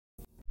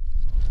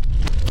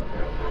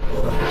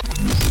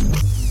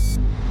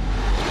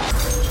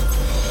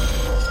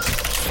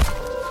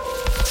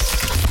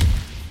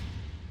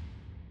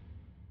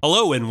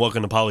Hello and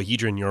welcome to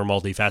Polyhedron, your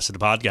multifaceted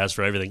podcast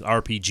for everything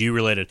RPG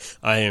related.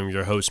 I am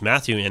your host,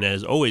 Matthew, and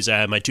as always, I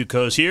have my two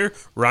co-hosts here,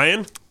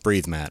 Ryan.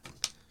 Breathe, Matt.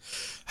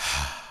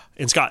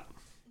 And Scott.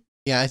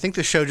 Yeah, I think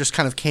the show just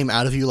kind of came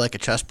out of you like a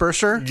chest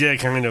burster. Yeah,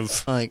 kind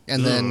of.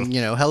 And then,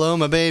 hello,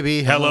 my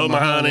baby. Hello, my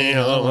honey.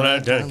 Hello, when I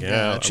dunk.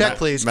 Yeah. Check,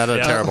 please. Matt had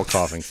a terrible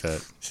coughing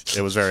fit.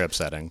 It was very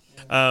upsetting.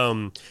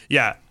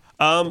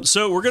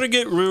 So we're going to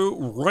get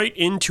right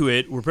into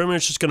it. We're pretty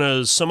much just going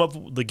to sum up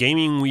the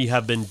gaming we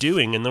have been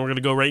doing, and then we're going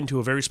to go right into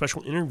a very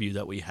special interview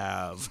that we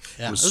have.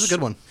 Yeah, it was a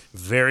good one.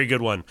 Very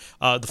good one.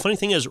 The funny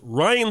thing is,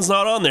 Ryan's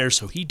not on there,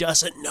 so he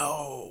doesn't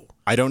know.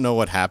 I don't know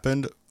what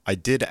happened. I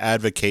did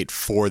advocate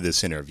for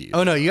this interview.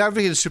 Oh, no, you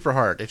advocated super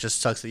hard. It just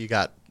sucks that you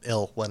got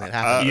ill when it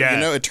happened.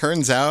 It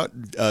turns out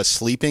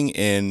sleeping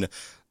in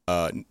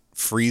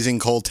freezing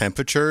cold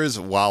temperatures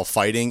while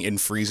fighting in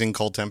freezing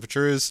cold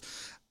temperatures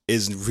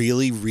is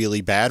really,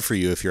 really bad for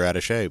you if you're out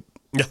of shape.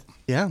 Yeah.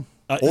 Yeah.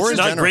 Or it's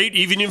not great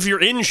even if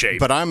you're in shape.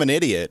 But I'm an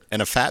idiot and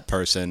a fat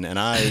person, and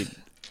I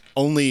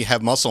only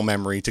have muscle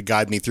memory to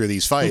guide me through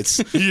these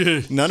fights.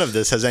 Yeah. None of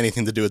this has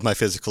anything to do with my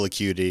physical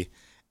acuity.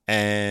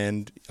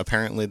 And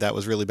apparently that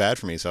was really bad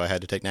for me, so I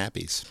had to take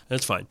nappies.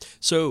 That's fine.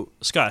 So,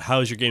 Scott, how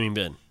has your gaming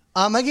been?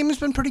 My gaming's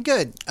been pretty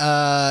good.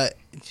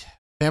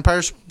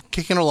 Vampire's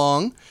kicking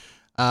along.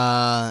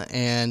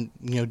 And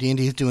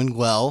D&D is doing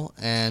well,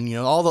 and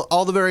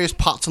all the various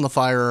pots on the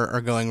fire are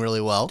going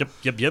really well.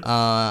 Yep.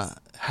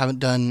 Haven't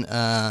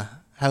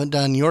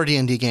done your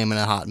D&D game in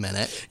a hot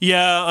minute.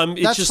 Yeah,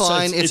 that's just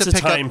fine. It's a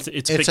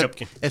pickup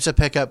game. It's a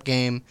pickup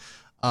game.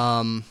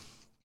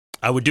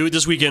 I would do it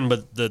this weekend,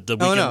 but the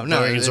weekend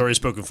is already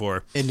spoken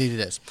for. Indeed,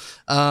 it is.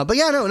 But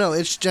yeah, no,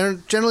 it's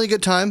generally a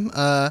good time.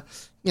 I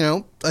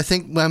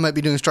think I might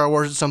be doing Star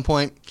Wars at some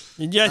point.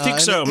 Yeah, I think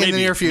so. In Maybe the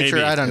near future,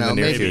 maybe. I don't know.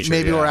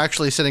 Maybe we're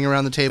actually sitting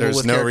around the table. There's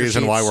with no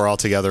reason sheets. why we're all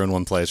together in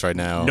one place right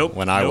now. Nope.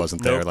 When I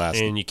wasn't there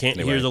last. And you can't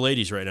hear the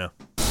ladies right now.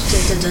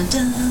 Dun,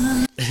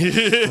 dun,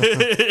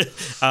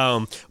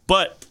 dun.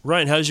 But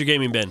Ryan, how's your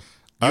gaming been?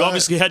 You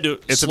obviously had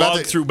to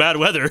slog through bad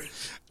weather.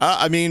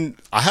 I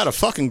had a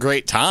fucking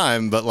great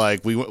time,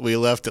 but we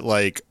left at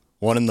 1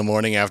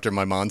 a.m. after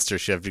my monster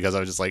shift because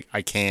I was just like,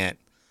 I can't.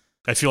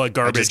 I feel like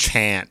garbage. I just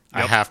can't.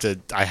 Yep.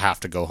 I have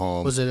to go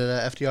home. Was it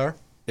at FDR?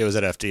 It was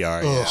at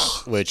FDR, yeah.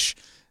 Which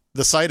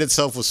the site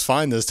itself was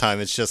fine this time.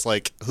 It's just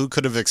who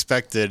could have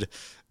expected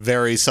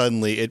very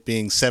suddenly it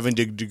being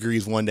 70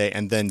 degrees one day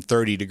and then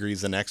 30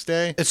 degrees the next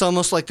day? It's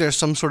almost like there's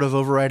some sort of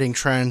overriding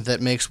trend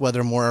that makes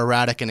weather more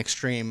erratic and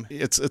extreme.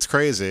 It's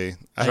crazy.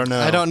 I don't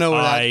know. I don't know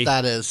what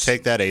that is.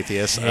 Take that,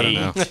 atheist. I don't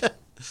know.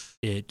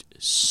 It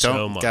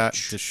so much.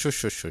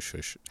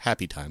 Shush.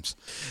 Happy times.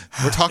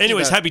 We're talking.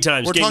 Anyways, happy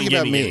times. We're talking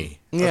about me.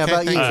 Yeah, okay,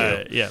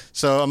 about you. Yeah.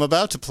 So I'm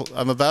about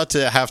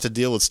to have to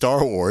deal with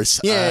Star Wars.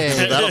 Yeah.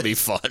 So that'll be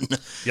fun.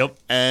 Yep.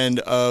 And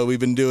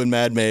we've been doing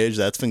Mad Mage.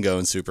 That's been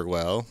going super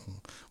well.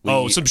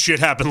 Some shit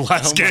happened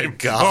last game. Oh my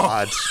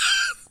god.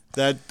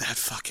 That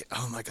fucking,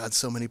 oh my god,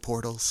 so many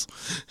portals.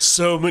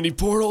 So many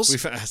portals.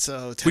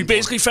 We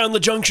basically found the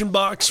junction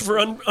box for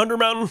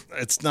Undermountain.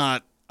 It's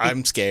not.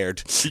 I'm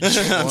scared.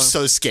 I'm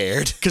so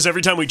scared. Because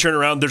every time we turn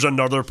around, there's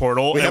another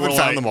portal. We haven't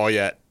found them all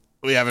yet.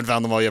 We haven't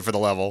found them all yet for the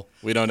level.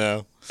 We don't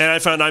know. And I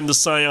found I'm the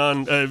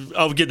Scion.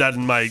 I'll get that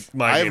in my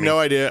I have gaming. no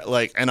idea.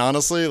 And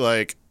honestly,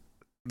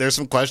 there's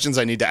some questions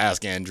I need to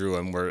ask Andrew,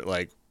 and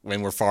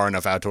when we're far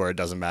enough out to where it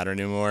doesn't matter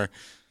anymore.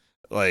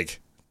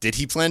 Did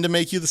he plan to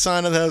make you the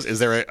Scion of the House? Is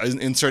there an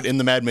insert in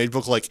the Mad Mage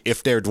book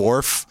if they're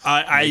dwarf?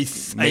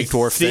 Make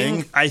dwarf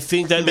thing? I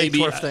think that make maybe.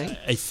 Dwarf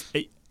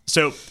thing?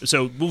 So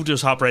we'll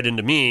just hop right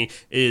into me.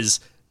 So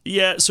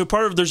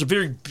there's a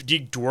very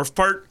big dwarf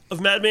part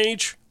of Mad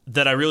Mage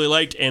that I really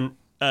liked, and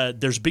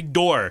there's a big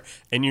door,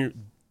 and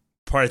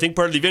I think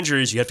part of the adventure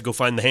is you have to go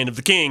find the hand of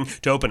the king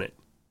to open it.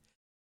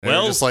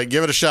 Well, just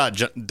give it a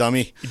shot,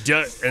 dummy.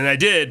 And I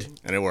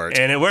did, and it worked.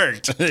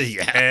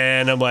 Yeah.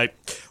 And I'm like,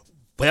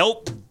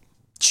 well,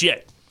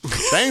 shit.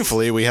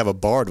 Thankfully, we have a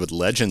bard with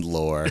legend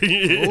lore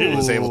who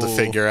was able to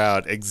figure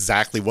out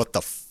exactly what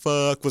the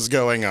fuck was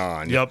going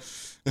on. Yep.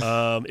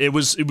 It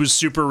was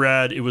super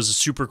rad. It was a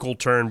super cool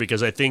turn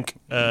because I think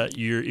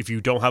if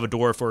you don't have a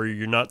dwarf or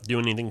you're not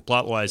doing anything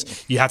plot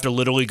wise, you have to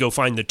literally go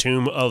find the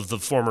tomb of the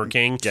former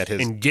king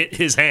and get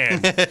his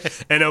hand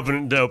and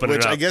open it up.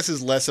 Which I guess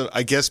is less of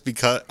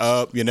because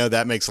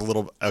that makes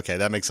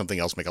that makes something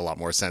else make a lot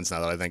more sense now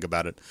that I think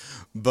about it.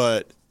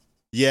 But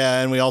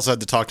yeah, and we also had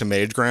to talk to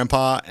Mage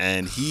Grandpa,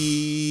 and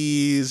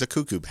he's a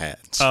cuckoo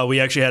pants. We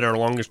actually had our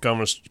longest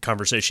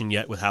conversation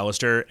yet with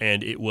Hallister,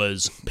 and it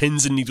was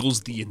pins and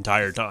needles the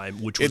entire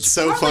time, which was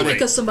so funny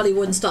because somebody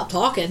wouldn't stop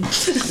talking.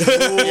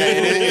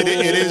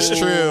 It is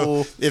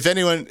true.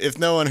 If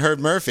no one heard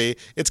Murphy,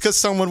 it's because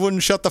someone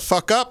wouldn't shut the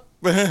fuck up.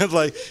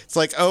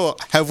 Oh,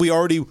 have we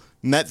already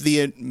met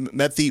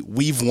the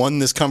we've won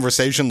this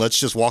conversation, let's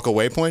just walk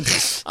away point?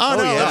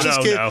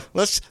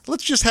 Let's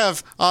just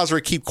have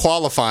Osric keep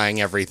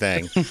qualifying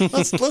everything.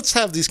 let's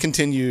have these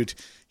continued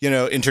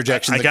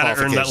interjections. I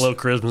gotta earn that low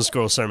charisma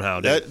score somehow,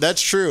 dude.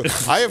 That's true.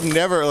 I have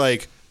never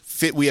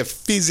we have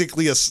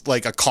physically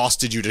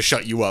accosted you to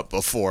shut you up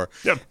before.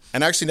 Yep.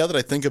 And actually, now that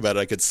I think about it,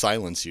 I could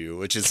silence you,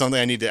 which is something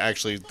I need to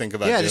actually think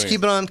about. Yeah, doing. just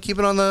keep it on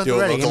the Do a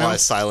ready.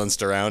 localized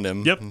silenced around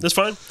him. Yep, that's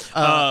fine.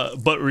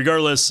 But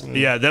regardless,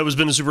 yeah, that was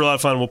been a super lot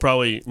of fun. We'll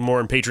probably more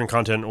in Patreon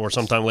content or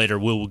sometime later.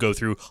 We'll go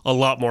through a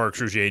lot more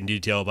excruciating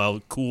detail about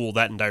how cool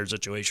that entire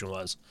situation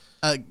was.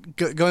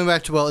 Going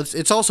back to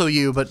it's also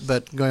you, but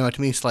going back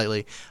to me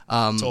slightly.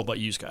 It's all about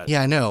you, Scott.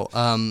 Yeah, I know.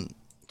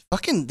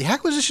 Fucking the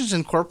Acquisitions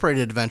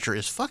Incorporated adventure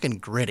is fucking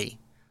gritty.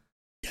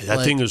 Yeah,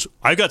 that thing is.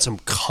 I got some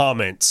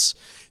comments.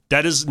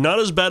 That is not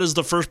as bad as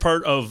the first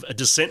part of A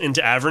Descent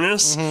into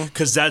Avernus,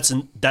 because that's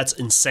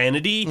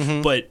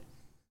insanity. But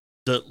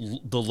the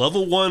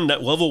level one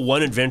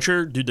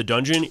adventure, dude, the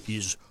dungeon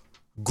is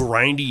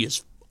grindy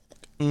as.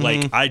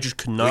 Like, I just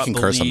could not can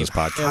believe curse on this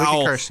podcast. Yeah, we can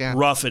how curse, yeah.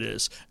 rough it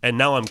is. And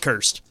now I'm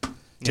cursed,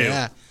 too.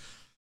 Yeah.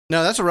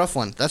 No, that's a rough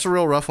one. That's a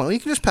real rough one. You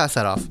can just pass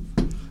that off.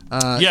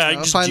 Yeah, I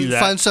just do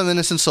that. Find some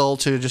innocent soul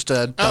to just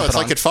dump It's it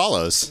like on. It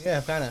Follows. Yeah,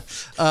 kind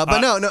of.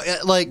 But no,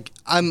 like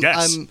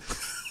Yes.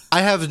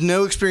 I have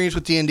no experience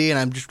with D&D, and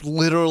I'm just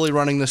literally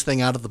running this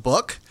thing out of the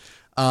book.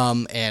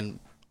 And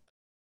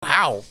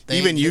wow,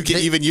 Even you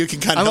can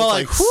kind I'm of all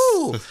like,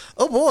 whew,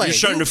 oh boy. You're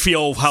starting to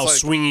feel how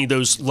It's swingy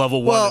those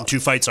level 1 and 2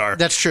 fights are.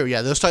 That's true.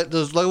 Yeah, those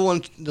level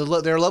 1,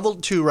 they're level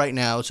 2 right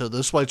now. So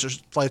those fights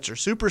are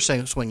super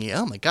swingy.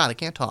 Oh my god, I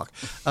can't talk.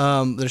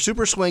 They're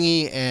super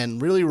swingy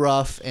and really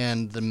rough,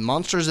 and the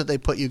monsters that they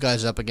put you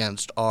guys up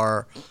against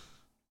are.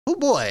 Oh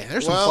boy,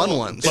 there's some fun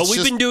ones. But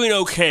we've been doing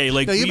okay.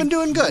 Like, No, you've been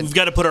doing good. We've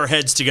got to put our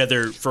heads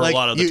together for a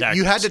lot of the tactics.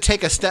 You had to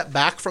take a step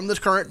back from the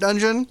current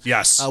dungeon.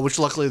 Yes. Which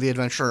luckily the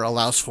adventure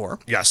allows for.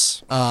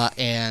 Yes. All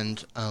right,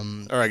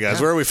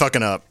 guys, where are we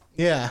fucking up?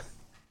 Yeah.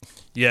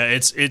 Yeah,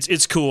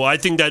 it's cool. I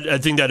think that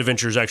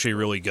adventure is actually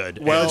really good.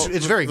 Well,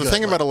 It's very the good,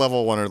 thing like- about a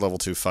level 1 or level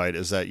 2 fight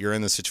is that you're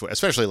in the situation,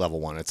 especially level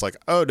 1. It's like,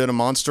 oh, did a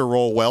monster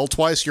roll well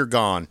twice? You're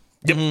gone.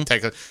 Yep.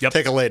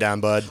 Take a lay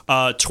down, bud.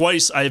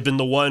 Twice I have been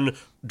the one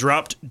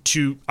dropped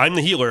to. I'm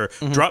the healer.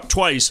 Dropped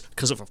twice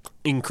because of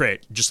a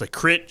crit. Just a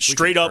crit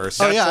straight up. curse.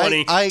 Got Oh, yeah,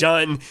 20 I-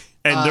 done.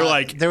 And they're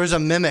like, there was a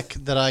mimic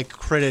that I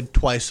critted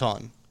twice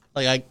on.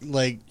 he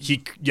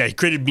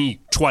critted me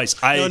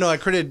twice. I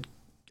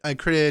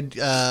critted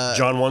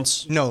John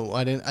once. No,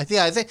 I didn't. I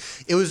think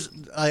it was.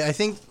 I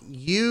think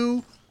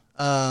you,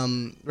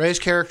 Ray's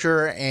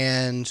character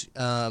and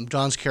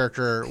John's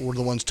character were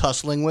the ones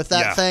tussling with that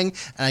Yeah. thing,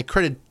 and I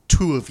critted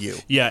 2 of you.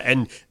 Yeah,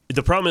 and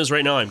the problem is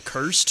right now I'm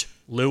cursed.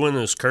 Lewin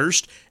is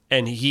cursed,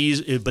 and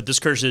but this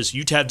curse is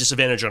you have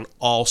disadvantage on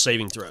all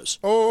saving throws.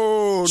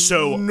 Oh,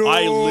 So no.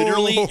 I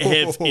literally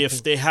have,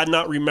 if they had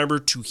not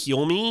remembered to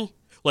heal me,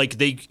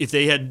 like if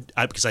they had,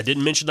 because I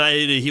didn't mention that I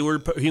had a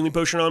healing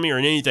potion on me or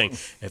anything,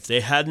 if they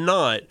had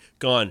not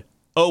gone,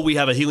 oh, we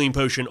have a healing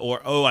potion,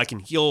 or oh, I can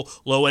heal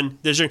Lowen,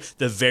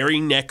 the very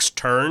next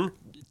turn,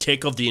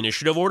 tick of the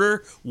initiative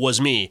order was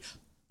me.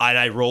 And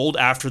I rolled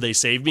after they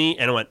saved me,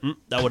 and I went,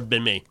 that would have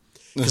been me.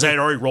 Because I had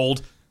already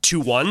rolled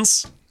 2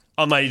 1s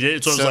on my, so I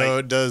was So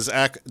like, does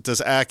Ack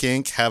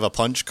Inc. have a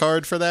punch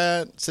card for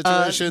that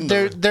situation?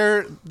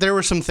 There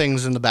were some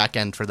things in the back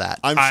end for that.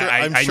 I'm sure.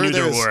 I'm I sure knew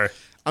there there's. were.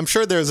 I'm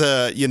sure there's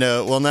a.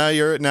 Well, now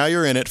you're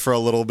in it for a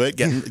little bit.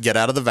 Get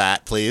out of the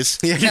vat, please.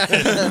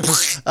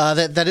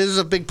 That is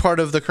a big part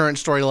of the current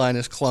storyline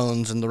is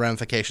clones and the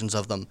ramifications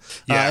of them.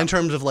 Yeah. In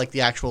terms of like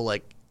the actual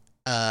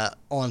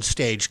on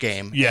stage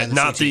game. Yeah, and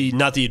not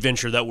CT. the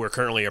adventure that we're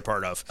currently a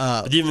part of.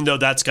 But even though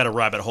that's got a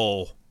rabbit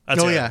hole,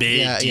 that's a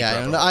big, deep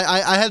rabbit And hole.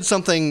 I had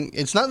something.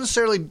 It's not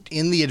necessarily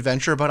in the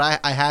adventure, but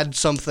I had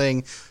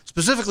something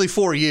specifically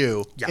for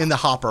you in the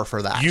hopper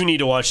for that. You need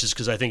to watch this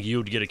because I think you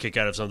would get a kick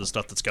out of some of the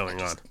stuff that's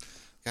going on.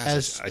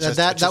 As I just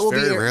that will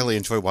very be rarely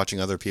enjoy watching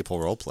other people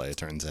roleplay. It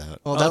turns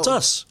out. well, That's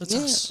us. That's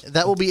us.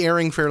 That will be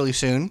airing fairly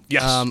soon.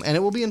 Yes. and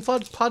it will be in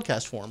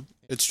podcast form.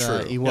 It's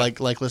true. You like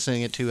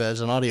listening it to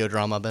as an audio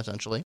drama,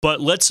 essentially. But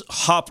let's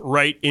hop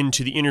right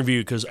into the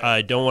interview because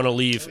I don't want to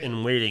leave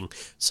in waiting.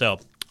 So,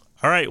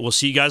 all right, we'll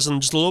see you guys in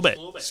just a little bit.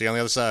 See you on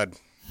the other side.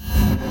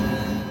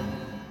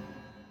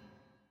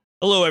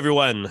 Hello,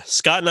 everyone.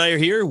 Scott and I are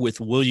here with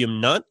William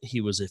Nutt. He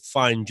was a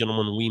fine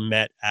gentleman we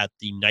met at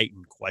the night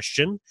in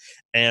question,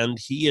 and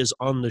he is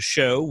on the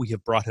show. We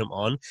have brought him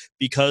on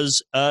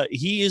because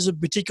he is a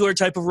particular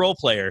type of role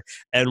player,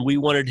 and we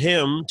wanted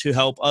him to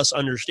help us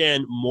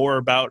understand more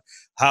about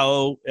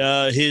how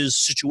his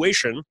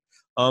situation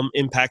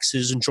impacts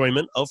his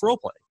enjoyment of role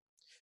playing.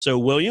 So,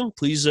 William,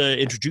 please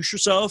introduce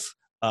yourself,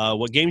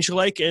 what games you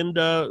like, and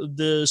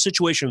the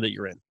situation that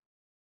you're in.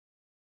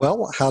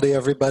 Well, howdy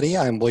everybody.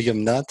 I'm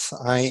William Nutt.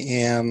 I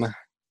am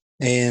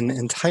an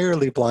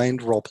entirely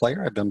blind role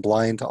player. I've been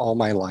blind all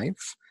my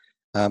life.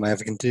 I have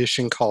a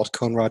condition called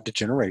Conrad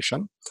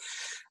degeneration.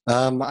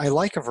 I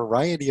like a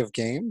variety of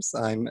games.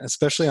 I'm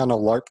especially on a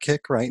LARP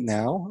kick right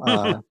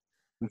now.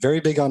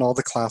 Very big on all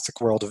the classic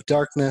World of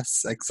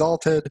Darkness,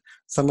 Exalted,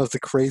 some of the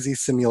crazy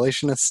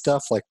simulationist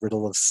stuff like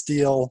Riddle of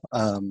Steel,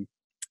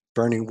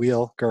 Burning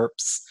Wheel,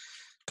 GURPS.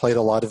 Played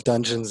a lot of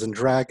Dungeons and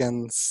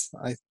Dragons.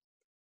 I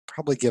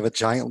probably give a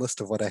giant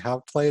list of what I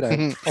have played.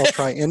 I'll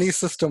try any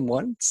system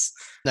once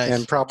Nice.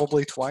 and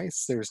probably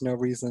twice. There's no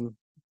reason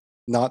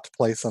not to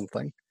play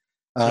something.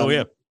 Oh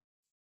yeah.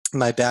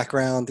 My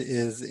background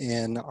is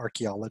in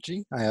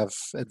archaeology. I have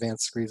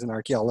advanced degrees in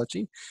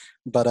archaeology,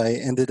 but I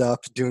ended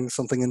up doing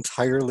something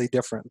entirely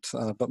different.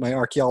 But my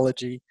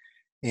archaeology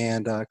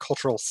and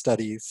cultural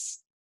studies,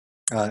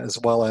 as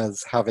well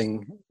as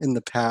having in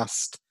the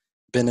past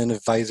been an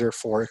advisor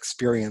for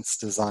experience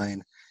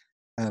design,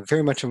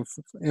 very much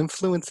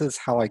influences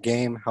how I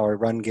game, how I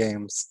run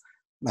games,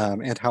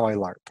 and how I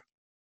LARP.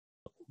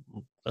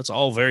 That's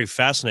all very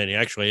fascinating.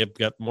 Actually, I've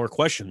got more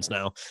questions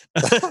now.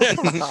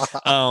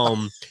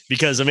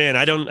 Because man,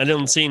 I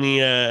don't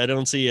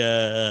see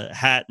a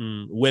hat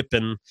and whip,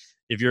 and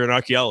if you're an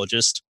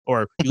archaeologist,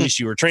 or at least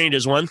you were trained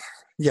as one.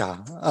 Yeah.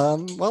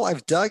 Well,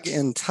 I've dug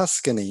in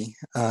Tuscany,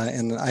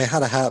 and I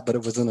had a hat, but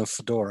it was in a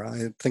fedora.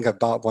 I think I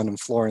bought one in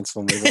Florence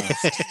when we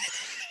left.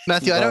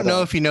 Matthew, I don't But,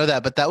 know if you know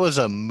that, but that was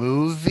a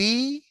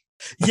movie.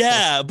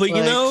 Yeah, but you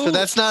know, so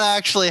that's not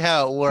actually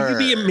how it works. you'd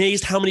be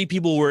amazed how many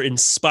people were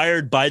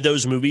inspired by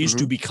those movies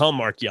to Mhm. become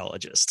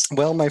archaeologists.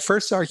 Well, my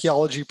first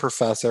archaeology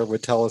professor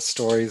would tell us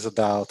stories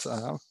about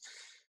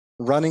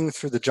running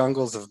through the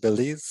jungles of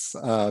Belize,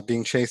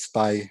 being chased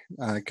by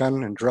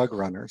gun and drug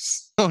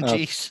runners. Oh,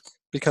 jeez.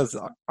 Because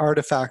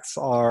artifacts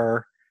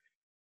are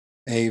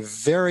a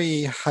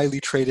very highly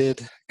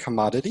traded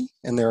commodity,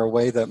 and they're a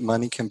way that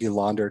money can be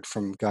laundered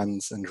from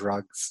guns and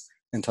drugs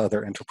into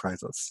other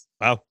enterprises.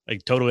 Wow, I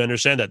totally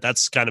understand that.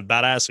 That's kind of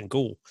badass and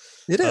cool.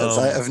 It is. Um,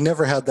 I've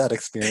never had that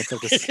experience.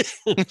 I've just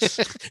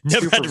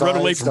Never had to run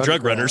away supervised from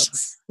drug runners.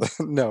 undergrads.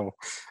 No,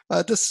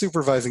 just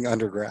supervising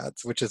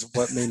undergrads, which is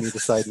what made me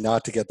decide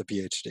not to get the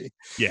PhD.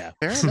 Yeah.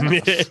 Fair enough.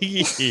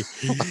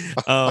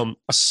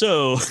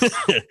 So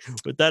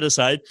with that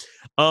aside,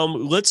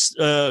 let's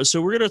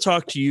so we're going to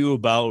talk to you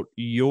about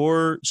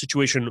your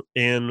situation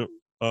in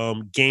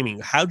gaming.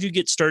 How did you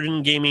get started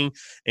in gaming,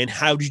 and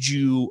how did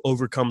you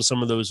overcome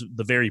some of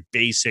the very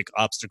basic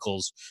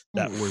obstacles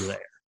that were there?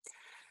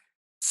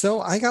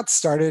 So I got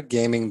started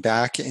gaming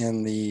back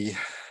in the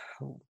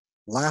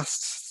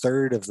last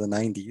third of the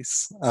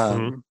 90s.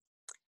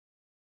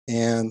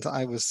 And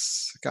I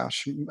was,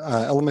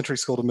 elementary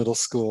school to middle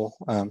school,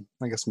 I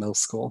guess middle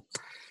school.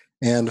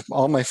 And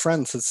all my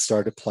friends had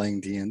started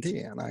playing D&D,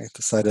 and I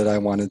decided I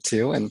wanted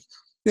to. And,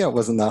 it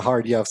wasn't that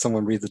hard. You have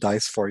someone read the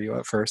dice for you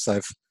at first.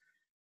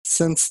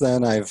 Since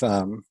then, I've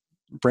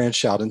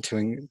branched out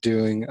into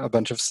doing a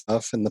bunch of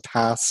stuff. In the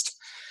past,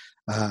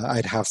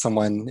 I'd have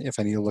someone, if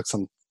I need to look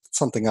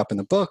something up in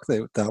a book,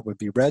 that would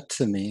be read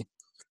to me.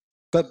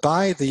 But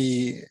by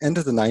the end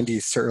of the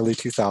 90s to early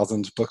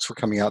 2000s, books were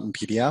coming out in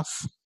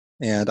PDF,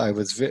 and I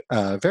was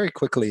very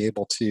quickly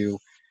able to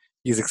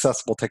use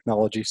accessible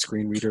technology,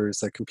 screen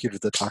readers, a computer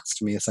that talks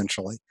to me,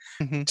 essentially,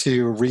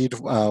 to read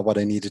what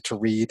I needed to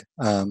read.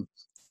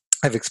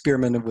 I've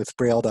experimented with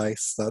Braille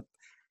dice. That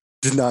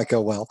did not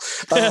go well.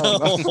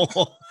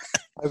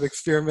 I've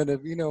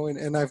experimented,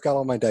 and I've got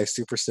all my dice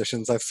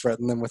superstitions. I've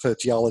threatened them with a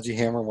geology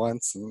hammer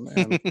once,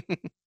 and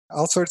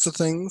all sorts of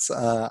things.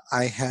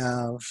 I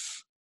have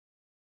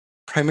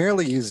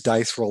primarily used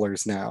dice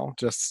rollers now.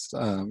 Just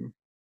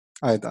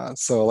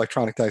so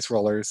electronic dice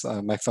rollers.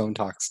 My phone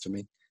talks to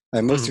me.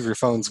 And most of your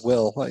phones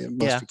will.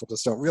 Most people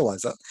just don't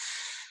realize that.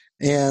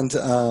 And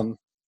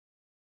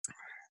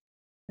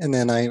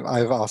then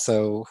I've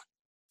also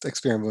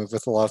experimented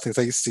with a lot of things.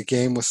 I used to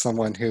game with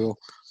someone who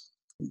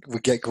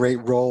would get great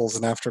rolls,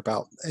 and after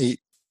about 8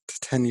 to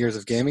 10 years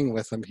of gaming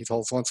with him, he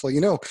told us once,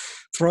 well,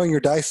 throwing your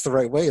dice the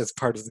right way is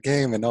part of the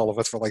game, and all of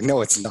us were like, no,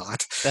 it's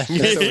not. And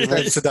so we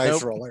went to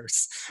dice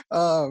rollers.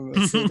 So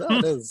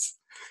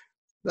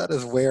that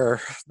is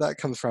where that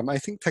comes from. I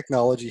think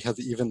technology has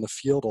evened the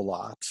field a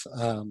lot.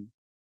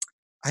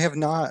 I have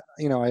not,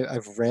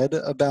 I've read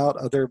about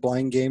other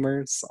blind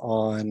gamers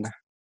on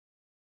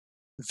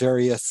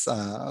various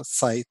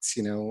sites,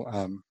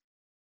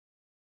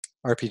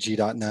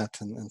 RPG.net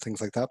and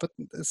things like that, but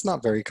it's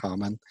not very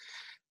common.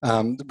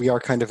 We are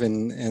kind of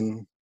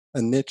in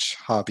a niche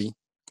hobby.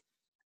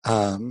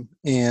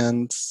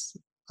 And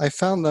I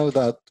found, though,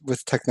 that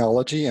with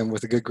technology and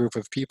with a good group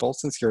of people,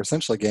 since you're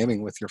essentially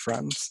gaming with your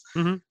friends,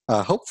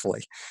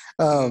 hopefully,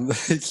 those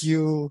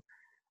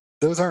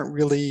aren't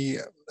really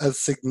as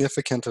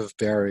significant of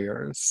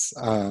barriers.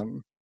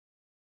 And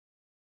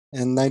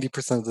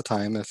 90% of the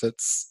time, if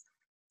it's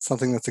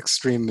something that's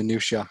extreme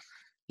minutia,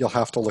 you'll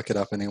have to look it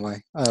up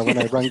anyway. When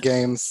I run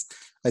games,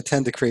 I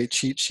tend to create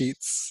cheat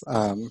sheets.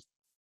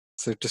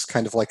 So just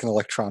kind of like an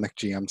electronic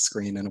GM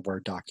screen in a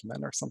Word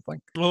document or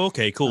something. Oh,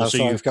 okay, cool.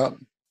 So I've got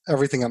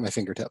everything at my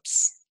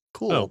fingertips.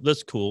 Cool. Oh,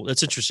 that's cool.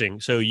 That's interesting.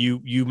 So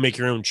you make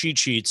your own cheat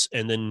sheets,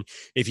 and then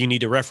if you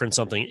need to reference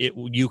something,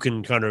 you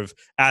can kind of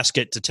ask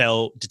it to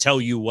tell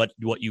you what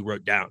you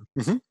wrote down.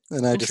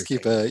 And I just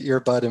keep a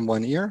earbud in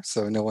one ear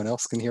so no one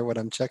else can hear what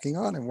I'm checking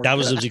on. And that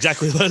was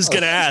exactly what I was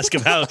going to ask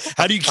about.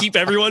 How do you keep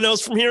everyone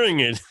else from hearing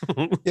it?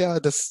 Yeah,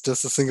 just a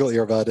single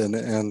earbud,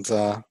 and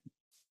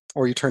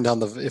or you turn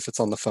down if it's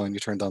on the phone, you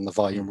turn down the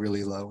volume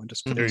really low and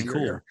just put it in your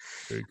ear.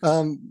 Very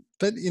cool.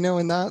 But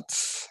in that,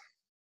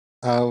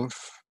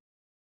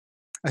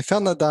 I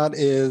found that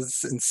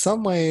is, in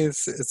some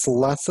ways, it's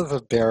less of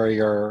a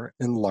barrier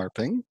in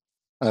LARPing.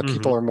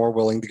 People are more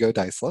willing to go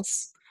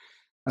diceless.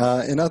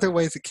 In other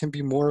ways, it can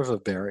be more of a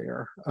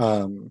barrier.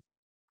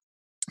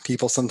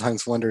 People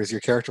sometimes wonder, is your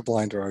character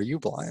blind or are you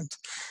blind?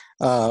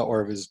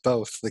 Or is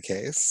both the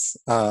case?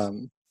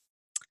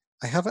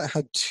 I haven't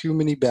had too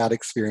many bad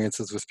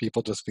experiences with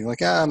people just being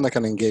like, I'm not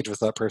going to engage with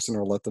that person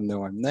or let them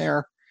know I'm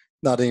there.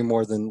 Not any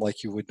more than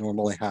like you would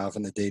normally have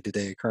in a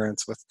day-to-day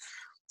occurrence with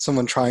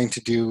someone trying to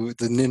do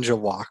the ninja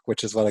walk,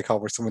 which is what I call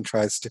where someone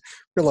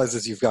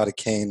realizes you've got a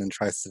cane and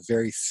tries to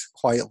very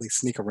quietly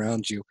sneak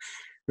around you,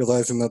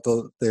 realizing that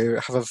they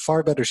have a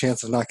far better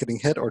chance of not getting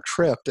hit or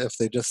tripped if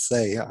they just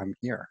say, I'm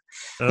here.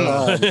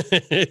 Oh.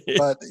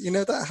 But,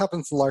 that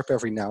happens in LARP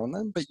every now and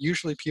then, but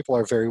usually people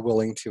are very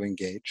willing to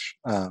engage.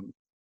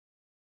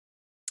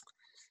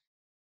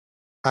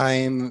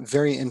 I'm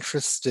very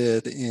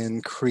interested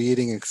in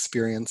creating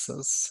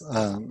experiences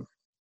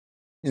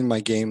in my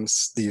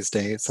games these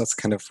days. That's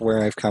kind of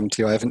where I've come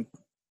to. I haven't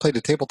played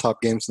a tabletop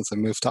game since I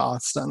moved to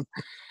Austin.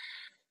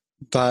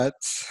 But,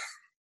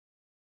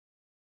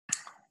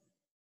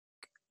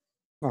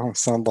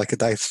 sound like a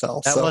dice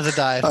fell. That was a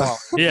die.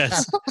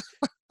 Yes.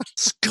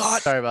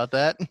 Scott. Sorry about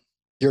that.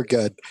 You're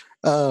good.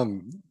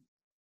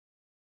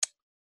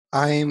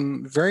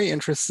 I'm very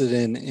interested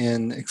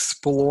in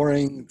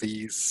exploring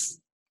these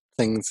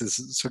things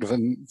as sort of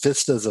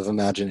vistas of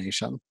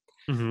imagination.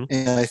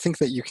 And I think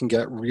that you can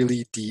get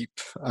really deep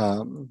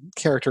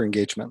character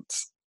engagement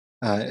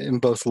in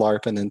both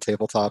LARP and in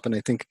tabletop. And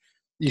I think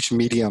each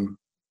medium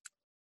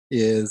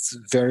is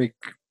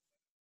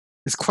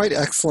quite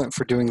excellent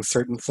for doing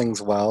certain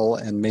things well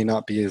and may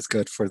not be as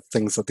good for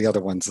things that the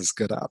other one's is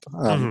good at,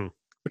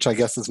 which I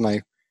guess is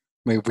my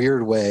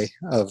weird way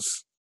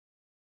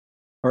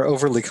or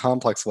overly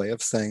complex way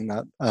of saying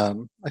that.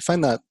 I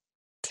find that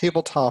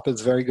tabletop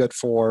is very good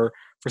for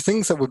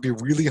things that would be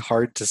really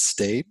hard to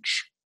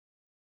stage.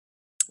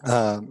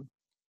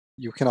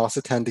 You can also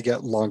tend to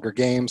get longer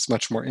games,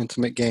 much more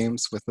intimate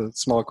games with a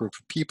small group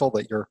of people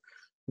that you're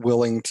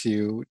willing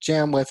to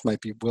jam with,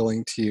 might be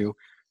willing to,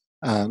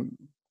 I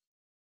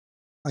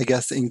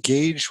guess,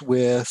 engage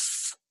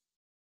with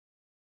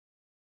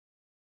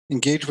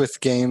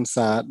games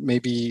that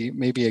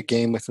maybe a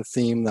game with a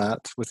theme that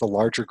with a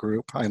larger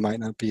group I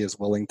might not be as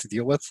willing to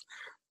deal with.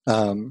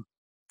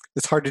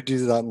 It's hard to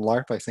do that in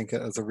LARP. I think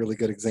as a really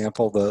good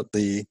example,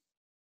 the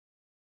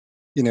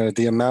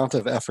amount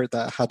of effort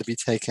that had to be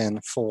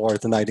taken for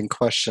the night in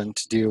question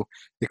to do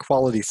a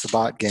quality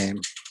Sabbat game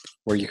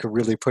where you could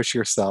really push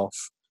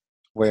yourself,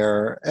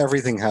 where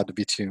everything had to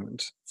be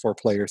tuned for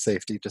player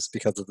safety just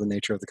because of the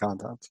nature of the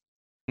content.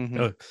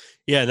 Oh,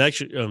 yeah. And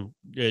actually,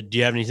 do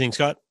you have anything,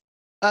 Scott?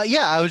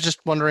 Yeah, I was just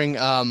wondering. We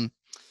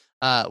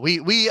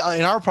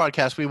in our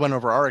podcast we went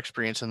over our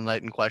experience in the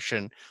night in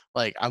question.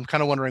 Like, I'm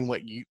kind of wondering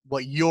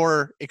what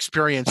your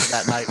experience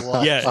that night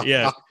was.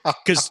 Yeah.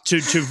 Because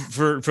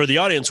for the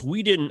audience,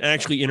 we didn't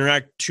actually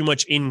interact too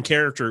much in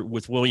character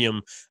with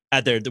William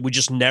at there. That we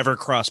just never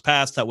crossed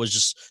paths. That was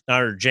just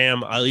not our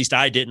jam. At least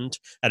I didn't.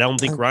 I don't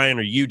think Ryan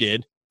or you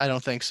did. I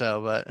don't think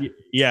so. But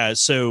yeah.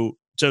 So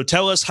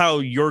tell us how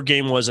your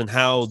game was and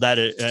how that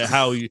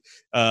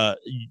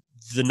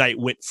the night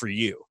went for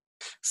you.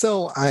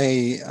 So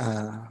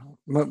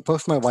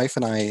both my wife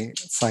and I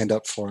signed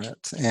up for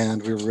it,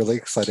 and we were really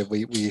excited.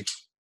 It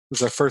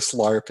was our first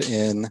LARP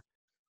in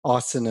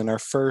Austin and our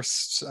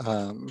first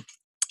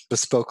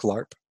bespoke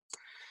LARP,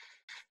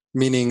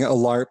 meaning a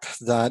LARP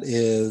that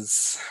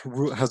has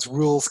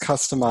rules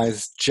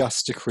customized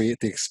just to create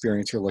the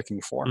experience you're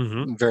looking for.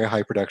 Very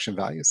high production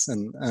values,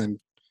 and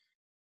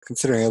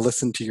considering I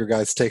listened to your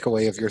guys'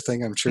 takeaway of your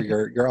thing, I'm sure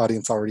your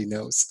audience already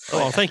knows.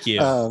 Oh, thank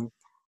you.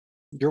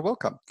 You're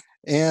welcome.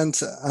 And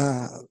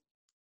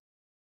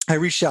I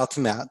reached out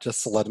to Matt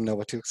just to let him know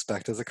what to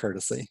expect as a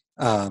courtesy,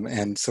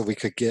 and so we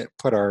could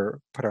put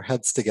our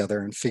heads together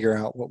and figure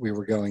out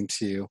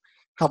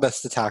how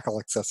best to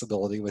tackle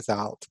accessibility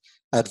without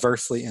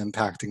adversely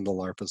impacting the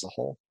LARP as a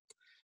whole.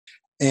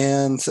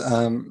 And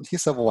he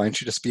said, well, why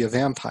don't you just be a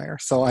vampire?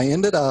 So I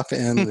ended up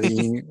in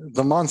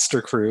the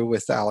monster crew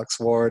with Alex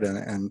Ward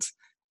and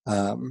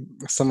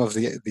some of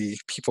the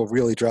people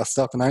really dressed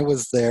up, and I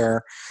was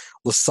their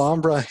La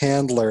Sombra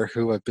handler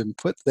who had been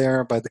put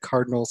there by the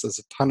Cardinals as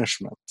a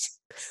punishment.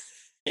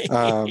 They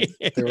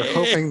were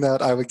hoping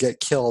that I would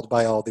get killed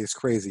by all these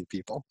crazy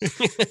people.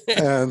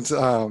 And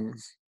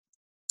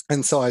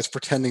so I was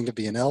pretending to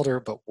be an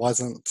elder, but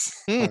wasn't.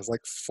 I was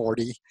like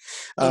 40.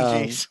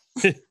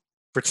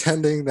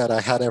 Pretending that I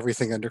had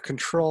everything under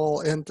control.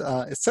 And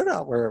it started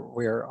out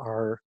where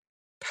our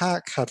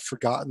pack had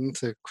forgotten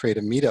to create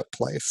a meetup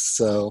place.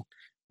 So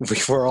we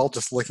were all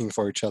just looking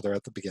for each other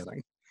at the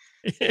beginning.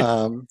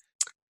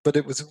 But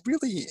it was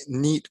really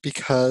neat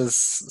because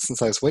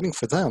since I was waiting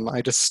for them,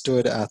 I just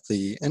stood at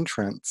the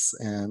entrance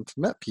and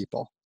met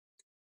people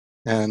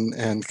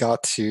and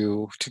got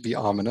to be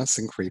ominous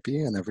and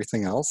creepy and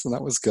everything else. And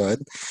that was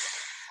good.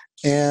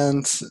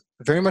 And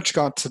very much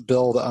got to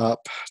build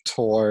up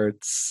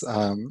towards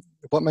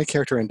what my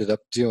character ended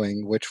up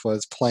doing, which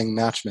was playing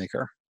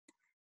matchmaker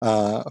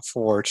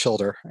for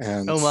Childer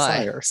and Oh my.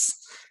 Sires.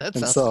 That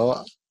And sounds so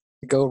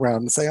I go around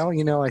and say,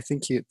 oh, I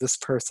think this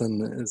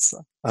person is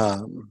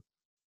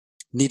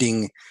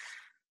needing.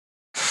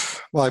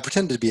 Well, I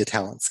pretended to be a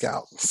talent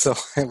scout. So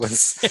it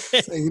was,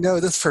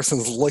 this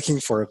person's looking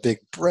for a big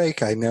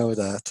break. I know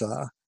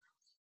that,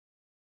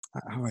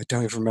 I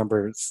don't even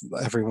remember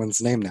everyone's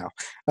name now.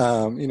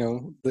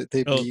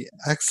 They'd be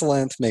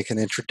excellent, make an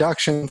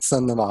introduction,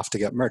 send them off to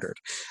get murdered.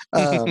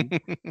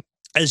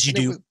 As you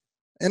do.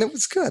 And it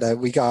was good.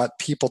 We got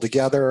people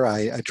together.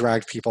 I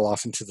dragged people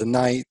off into the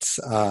night.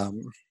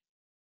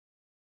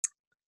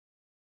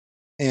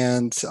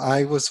 And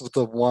I was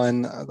the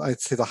one,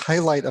 I'd say the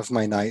highlight of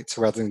my night,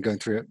 rather than going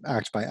through it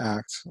act by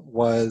act,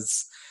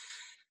 was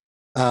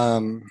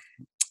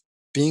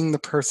being the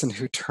person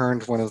who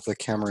turned one of the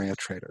Camarilla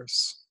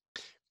traders.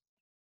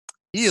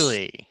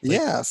 Really?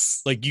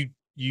 Yes. Like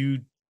you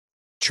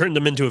turned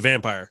them into a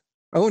vampire.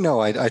 Oh,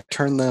 no, I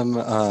turned them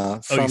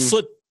from...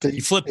 You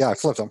flipped? Yeah, I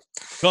flipped them.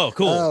 Oh,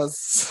 cool.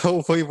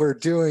 So we were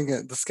doing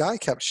it. This guy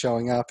kept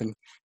showing up, and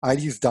I'd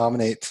use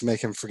Dominate to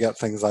make him forget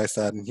things I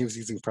said, and he was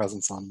using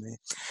Presence on me.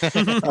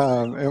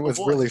 It was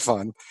really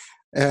fun.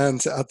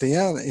 And at the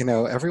end,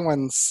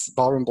 everyone's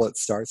Ballroom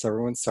Blitz starts.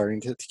 Everyone's starting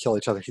to kill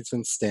each other. He's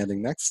been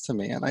standing next to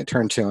me, and I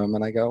turn to him,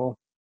 and I go,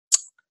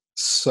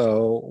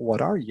 so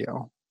what are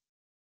you?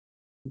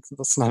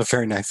 That's not a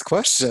very nice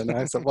question. And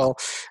I said, well,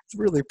 it's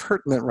really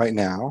pertinent right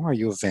now. Are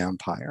you a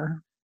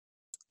vampire?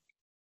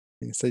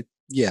 And he said,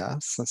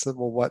 yes. I said,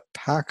 well, what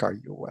pack are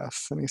you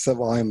with? And he said,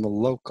 well, I'm a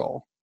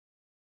local.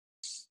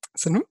 I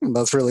said,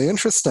 that's really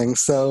interesting.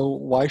 So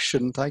why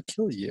shouldn't I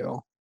kill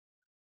you?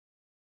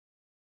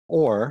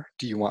 Or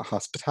do you want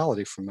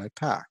hospitality from my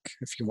pack?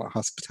 If you want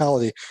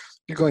hospitality,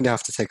 you're going to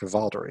have to take a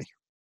Valkyrie.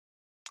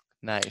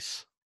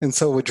 Nice. And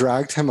so we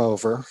dragged him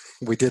over.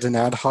 We did an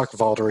ad hoc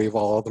Valkyrie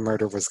while all the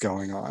murder was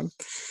going on.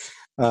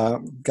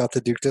 Got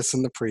the Ductus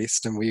and the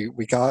priest, and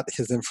we got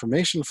his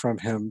information from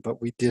him,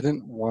 but we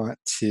didn't want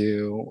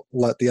to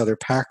let the other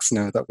packs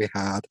know that we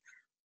had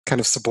kind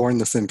of suborned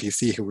this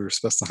NPC who we were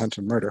supposed to hunt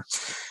and murder,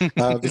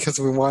 because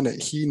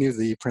he knew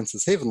the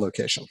Prince's Haven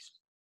location.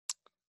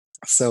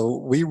 So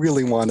we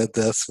really wanted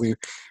this.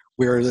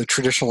 We're the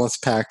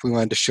traditionalist pack. We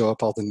wanted to show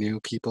up all the new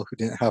people who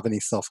didn't have any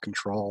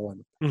self-control,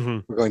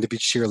 and we're going to be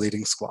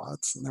cheerleading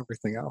squads and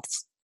everything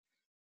else.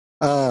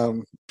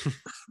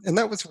 And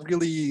that was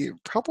really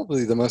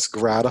probably the most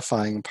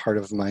gratifying part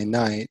of my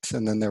night.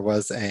 And then there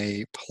was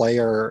a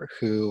player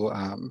who,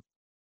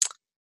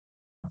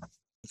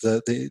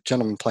 the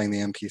gentleman playing the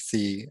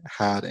NPC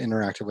had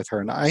interacted with her,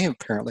 and I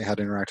apparently had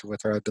interacted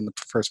with her. I'd been the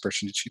first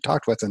person she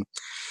talked with, and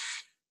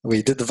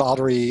we did the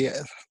Valkyrie.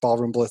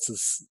 Ballroom Blitz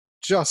is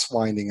just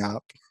winding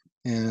up,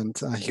 and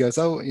he goes,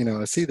 oh,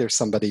 I see there's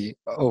somebody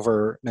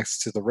over next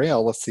to the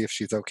rail. Let's see if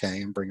she's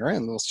okay and bring her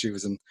in. Well, she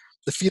was in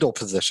the fetal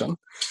position.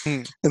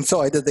 And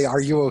so I did the, are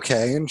you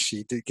okay? And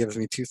she gives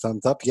me 2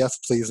 thumbs up. Yes,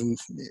 please. And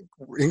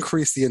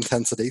increase the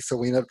intensity. So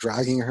we end up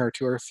dragging her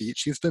to her feet.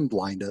 She's been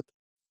blinded.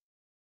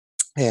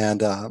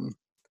 And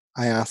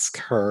I ask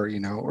her,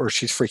 or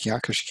she's freaking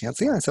out because she can't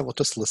see. And I said, well,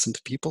 just listen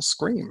to people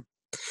scream.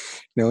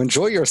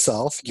 Enjoy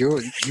yourself.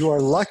 You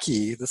are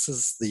lucky. This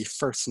is the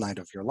first night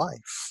of your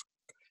life.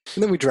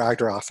 And then we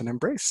dragged her off and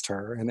embraced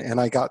her. And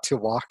I got to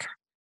walk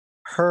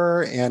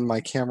her and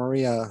my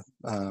Camarilla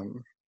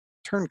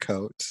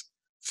turncoat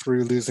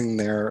through losing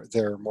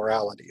their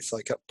morality. So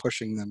I kept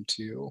pushing them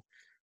to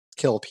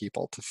kill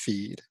people, to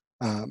feed,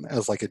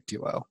 as like a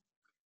duo.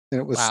 And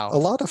it was a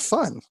lot of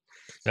fun.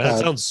 That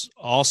sounds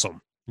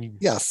awesome.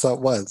 Yes, so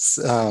it was.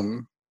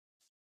 I'm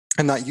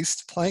not used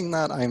to playing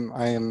that. I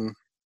am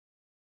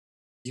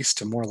used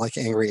to more like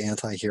angry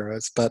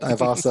anti-heroes, but I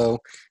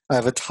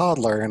have a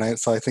toddler, and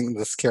so I think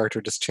this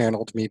character just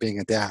channeled me being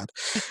a dad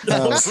in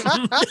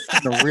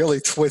a really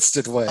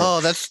twisted way. Oh,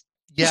 that's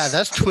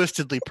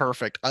twistedly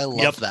perfect. I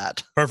love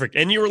that. Perfect.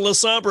 And you were La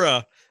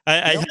Sombra.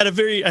 I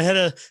had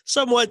a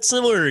somewhat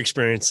similar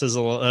experience as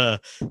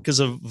because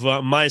of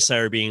my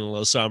sire being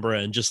La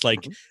Sombra, and just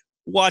like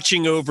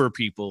watching over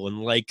people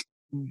and like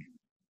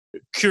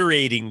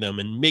curating them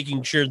and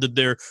making sure that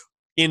they're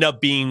end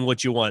up being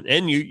what you want.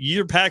 And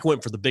your pack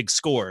went for the big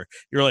score.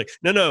 You're like,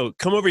 no,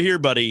 come over here,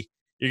 buddy.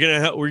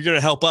 We're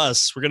gonna help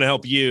us. We're gonna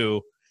help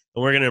you,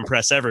 and we're gonna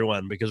impress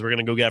everyone because we're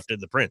gonna go after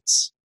the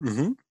prince.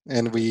 Mm-hmm.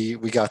 And we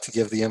got to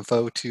give the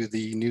info to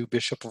the new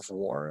Bishop of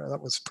War. That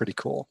was pretty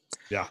cool.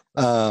 Yeah.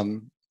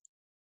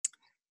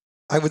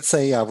 I would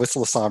say with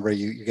La Sombra,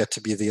 you get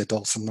to be the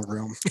adults in the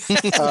room,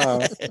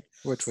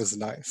 which was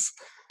nice.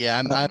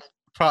 Yeah,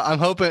 I'm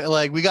hoping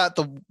like we got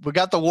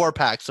the war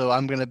pack, so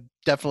I'm gonna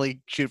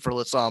definitely shoot for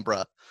La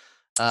Sombra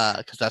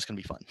because that's gonna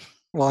be fun.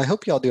 Well, I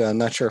hope y'all do. I'm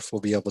not sure if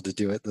we'll be able to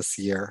do it this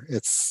year.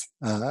 It's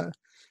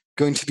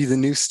going to be the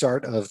new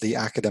start of the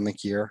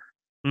academic year.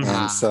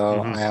 And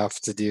so I have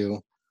to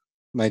do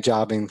my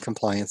job in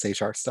compliance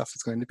HR stuff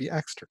is going to be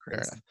extra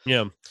crazy.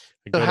 Yeah.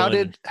 So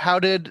how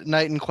did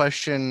Night in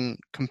Question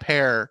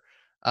compare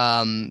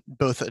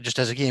both just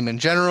as a game in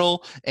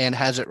general and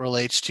as it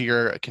relates to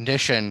your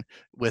condition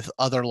with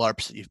other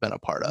LARPs that you've been a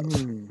part of?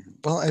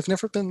 Well, I've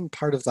never been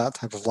part of that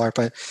type of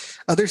LARP.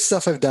 Other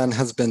stuff I've done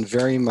has been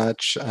very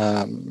much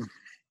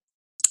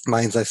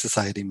Mind's Eye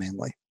Society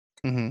mainly.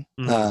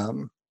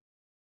 Mm-hmm.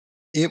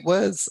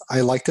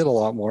 I liked it a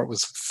lot more. It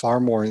was far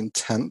more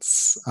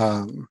intense.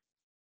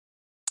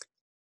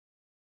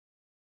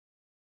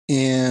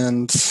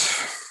 And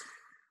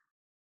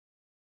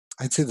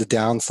I'd say the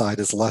downside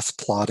is less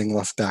plotting,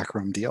 less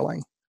backroom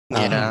dealing.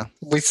 Yeah.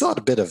 We saw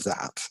a bit of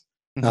that,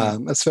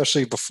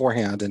 especially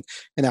beforehand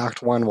in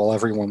Act 1 while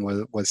everyone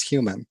was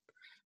human.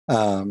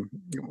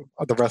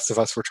 The rest of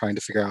us were trying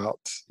to figure out,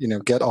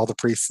 get all the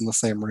priests in the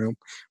same room,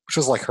 which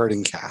was like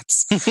herding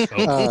cats.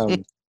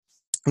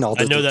 I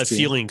know that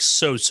feeling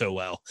so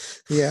well.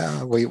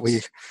 Yeah,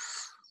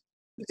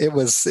 it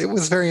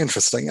was very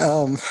interesting.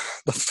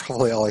 That's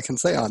probably all I can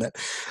say on it.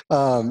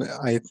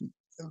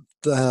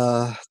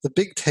 The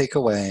big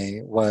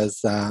takeaway was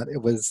that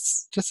it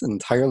was just an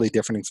entirely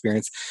different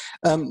experience.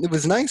 It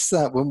was nice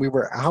that when we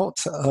were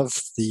out of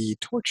the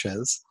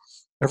torches,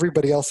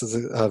 everybody else's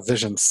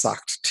vision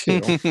sucked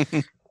too.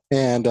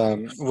 And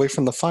away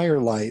from the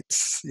firelight,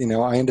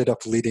 I ended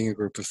up leading a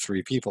group of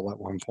 3 people at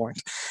one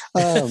point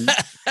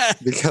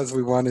because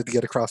we wanted to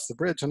get across the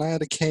bridge, and I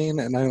had a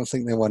cane, and I don't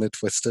think they wanted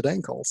twisted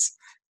ankles.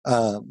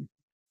 So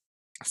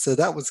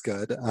that was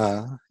good.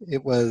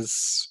 It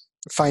was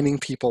finding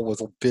people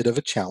was a bit of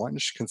a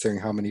challenge considering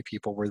how many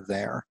people were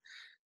there,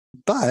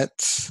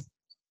 but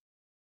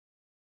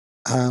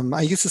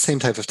I use the same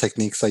type of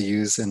techniques I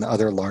use in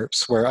other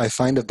LARPs, where I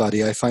find a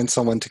buddy, I find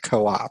someone to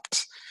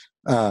co-opt.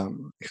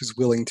 Who's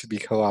willing to be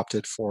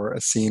co-opted for a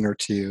scene or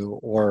two,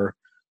 or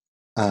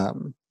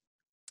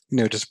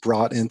just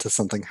brought into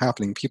something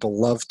happening.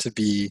 People love to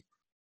be,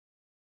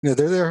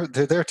 they're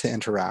there to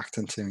interact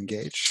and to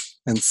engage,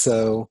 and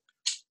so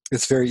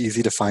it's very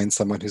easy to find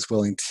someone who's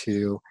willing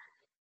to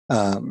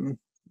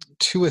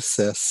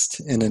assist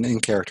in an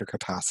in-character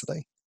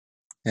capacity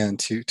and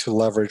to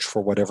leverage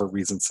for whatever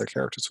reasons their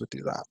characters would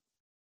do that.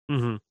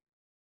 Mm-hmm.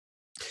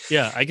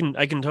 Yeah, I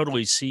can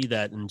totally see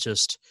that, and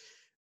just.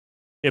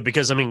 Yeah,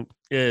 because the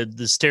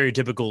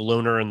stereotypical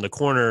loner in the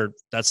corner,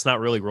 that's not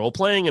really role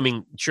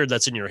playing. Sure,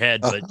 that's in your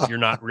head, but you're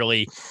not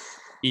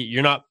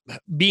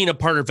being a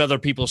part of other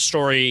people's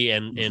story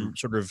and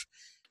sort of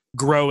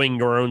growing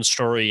your own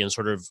story and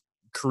sort of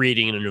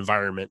creating an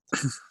environment.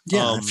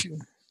 Yeah.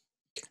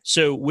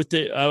 So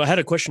I had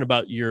a question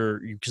about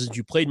because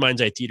you played Mind's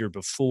Eye Theater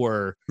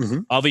before. Mm-hmm.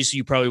 Obviously,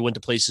 you probably went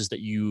to places that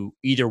you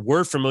either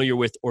were familiar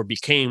with or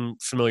became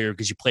familiar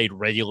because you played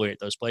regularly at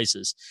those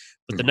places.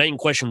 But the Night in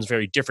question is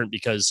very different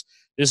because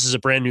this is a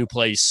brand new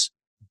place.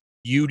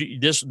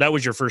 That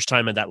was your first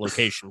time at that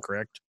location,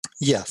 correct?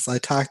 Yes, I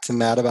talked to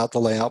Matt about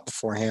the layout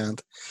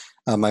beforehand.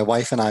 My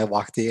wife and I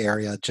walked the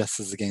area just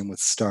as the game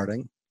was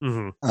starting,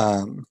 and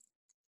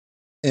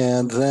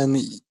then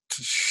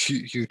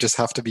you just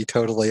have to be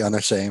totally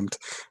unashamed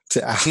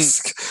to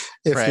ask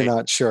if you're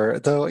not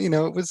sure. Though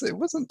it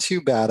wasn't too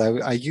bad.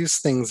 I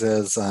used things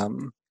as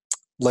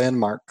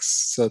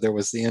landmarks. So there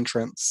was the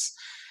entrance,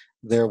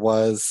 there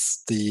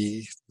was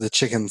the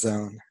chicken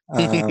zone,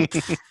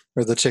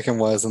 where the chicken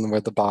was and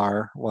where the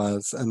bar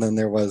was, and then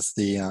there was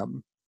the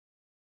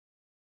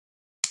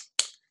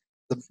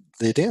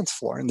dance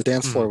floor. And the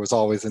dance floor was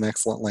always an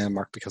excellent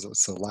landmark because it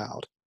was so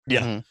loud.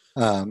 Yeah.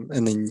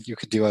 And then you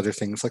could do other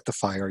things like the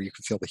fire. You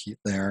could feel the heat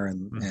there,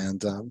 and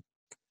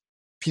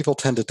people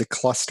tended to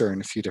cluster in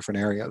a few different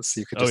areas.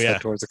 So you could just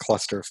head towards a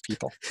cluster of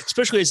people.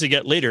 Especially as they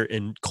get later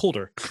and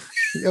colder.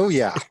 Oh,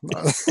 yeah.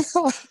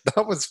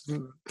 That was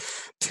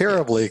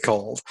terribly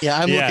cold. Yeah,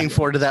 I'm looking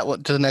forward to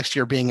that to the next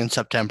year being in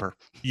September.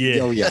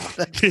 Yeah. Oh, yeah.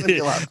 That's going to be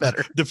a lot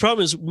better. The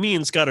problem is me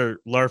and Scott are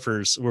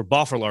LARPers. We're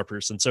Boffer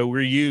LARPers. And so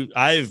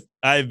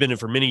I've been in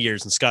for many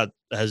years, and Scott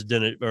has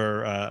done it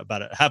for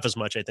about half as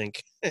much, I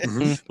think.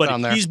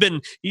 But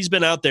he's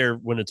been out there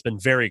when it's been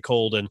very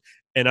cold, and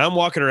I'm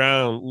walking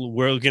around.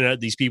 We're looking at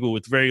these people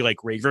with very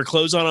like raver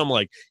clothes on. I'm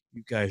like,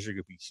 you guys are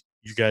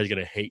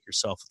gonna hate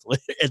yourself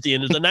at the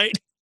end of the night.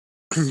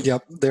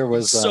 Yep, there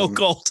was so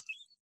cold.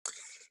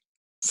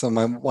 So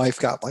my wife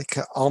got like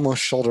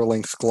almost shoulder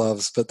length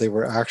gloves, but they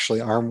were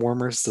actually arm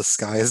warmers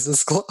disguised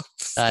as gloves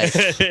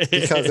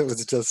because it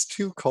was just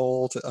too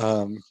cold.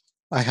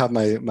 I have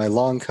my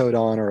long coat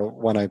on, or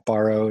one I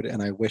borrowed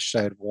and I wished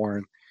I had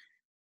worn.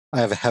 I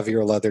have a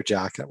heavier leather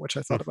jacket, which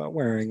I thought about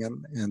wearing,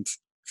 and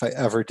if I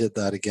ever did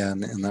that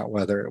again in that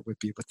weather, it would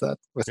be with that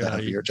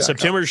heavier jacket.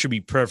 September should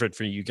be perfect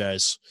for you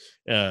guys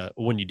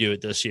when you do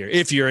it this year,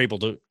 if you're able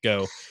to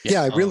go.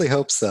 Yeah, I really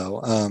hope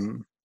so.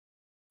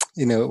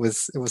 It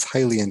was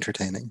highly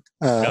entertaining.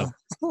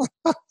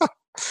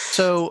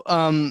 So,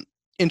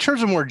 in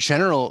terms of more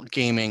general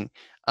gaming,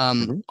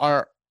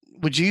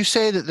 would you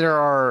say that there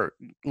are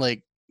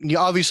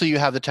obviously you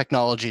have the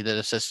technology that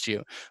assists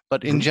you,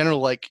 but in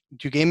general,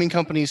 do gaming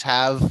companies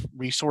have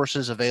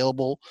resources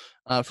available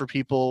for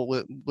people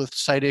with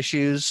sight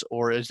issues,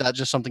 or is that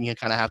just something you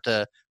kind of have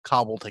to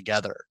cobble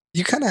together?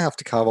 you kind of have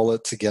to cobble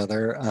it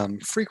together.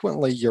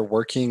 Frequently, you're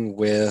working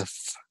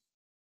with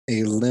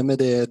a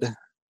limited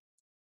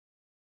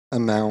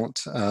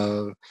amount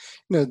of,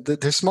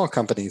 they're small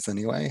companies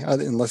anyway,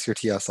 unless you're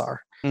TSR.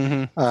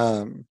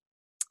 Mm-hmm.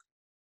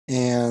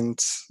 And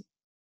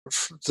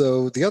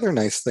so the other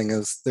nice thing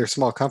is they're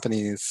small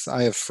companies.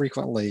 I have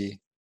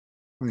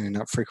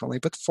not frequently,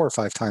 but 4 or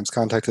 5 times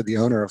contacted the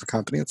owner of a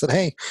company and said,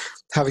 "Hey,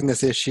 having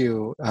this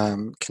issue,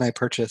 can I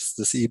purchase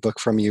this ebook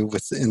from you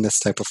in this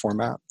type of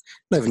format?"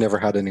 And I've never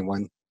had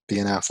anyone be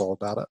an asshole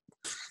about it.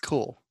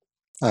 Cool.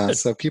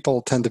 So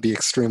people tend to be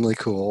extremely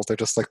cool. They're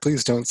just like,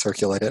 "Please don't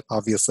circulate it."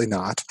 Obviously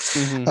not.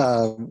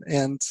 Mm-hmm.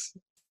 And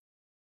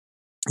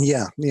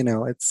yeah,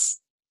 it's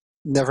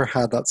never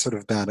had that sort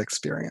of bad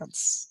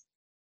experience.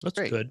 That's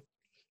Great. good.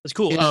 That's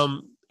cool. Yeah.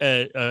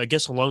 I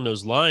guess along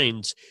those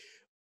lines,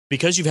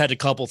 because you've had to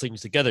couple things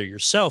together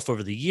yourself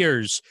over the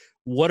years,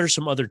 what are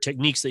some other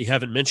techniques that you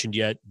haven't mentioned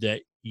yet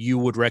that you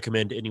would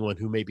recommend to anyone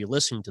who may be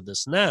listening to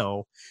this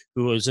now,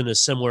 who is in a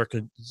similar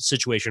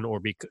situation or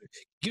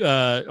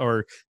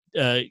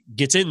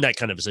gets in that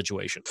kind of a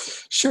situation?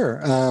 Sure.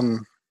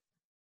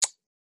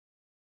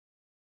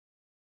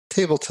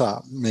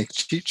 Tabletop, make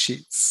cheat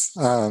sheets.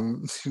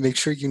 Make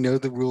sure you know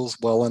the rules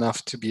well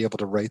enough to be able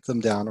to write them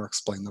down or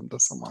explain them to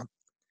someone.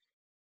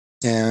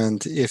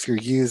 And if you're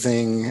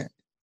using,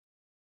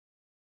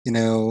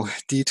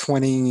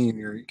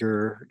 D20,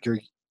 your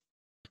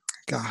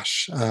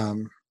gosh, I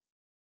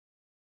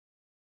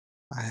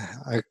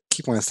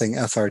keep wanting to saying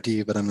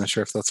SRD, but I'm not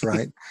sure if that's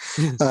right.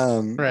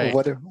 Right.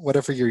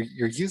 Whatever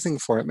you're using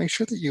for it, make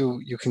sure that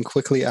you can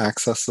quickly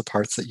access the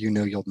parts that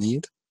you'll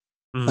need.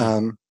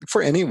 Mhm.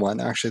 For anyone,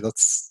 actually,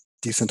 that's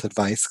decent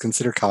advice.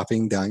 Consider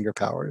copying down your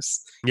powers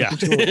Yeah.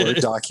 into a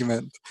Word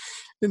document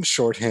in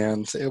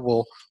shorthand. It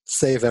will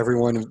save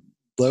everyone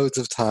loads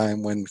of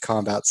time when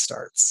combat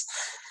starts.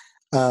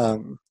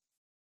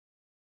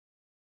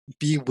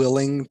 Be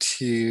willing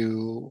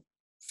to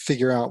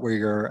figure out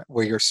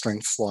where your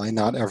strengths lie.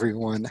 Not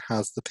everyone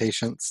has the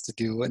patience to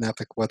do an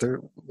epic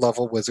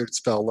level wizard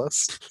spell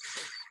list.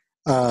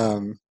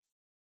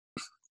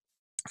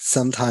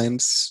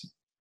 Sometimes,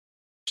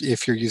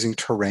 if you're using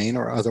terrain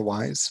or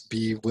otherwise,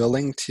 be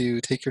willing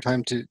to take your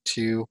time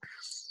to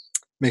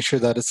make sure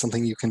that it's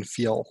something you can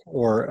feel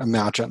or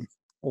imagine.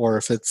 Or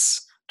if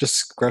it's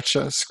just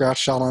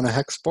scratched out on a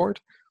hex board,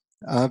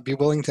 be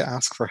willing to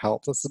ask for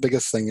help. That's the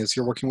biggest thing, is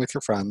you're working with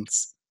your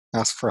friends.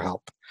 Ask for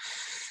help.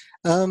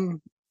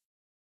 And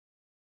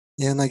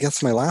I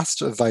guess my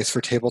last advice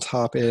for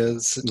tabletop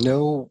is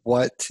know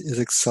what is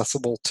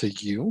accessible to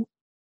you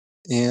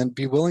and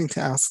be willing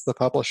to ask the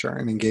publisher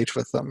and engage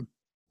with them.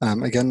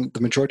 Again,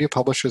 the majority of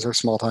publishers are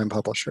small-time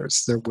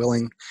publishers. They're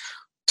willing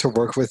to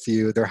work with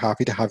you. They're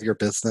happy to have your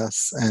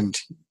business and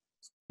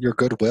your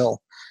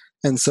goodwill.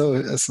 And so,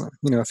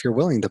 if you're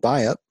willing to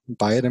buy it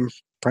in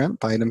print,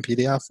 buy it in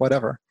PDF,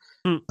 whatever,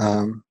 and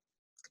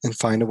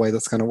find a way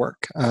that's going to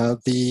work.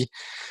 The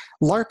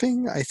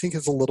LARPing, I think,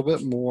 is a little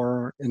bit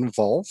more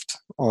involved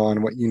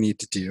on what you need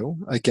to do.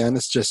 Again,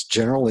 it's just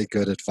generally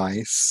good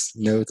advice.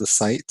 Know the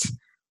site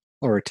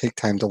or take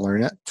time to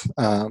learn it.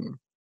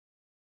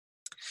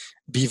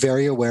 Be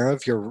very aware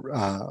of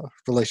your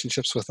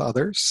relationships with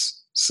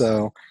others.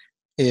 So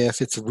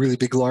if it's a really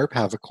big LARP,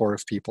 have a core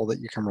of people that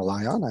you can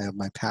rely on. I have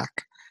my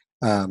pack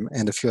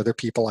and a few other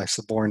people I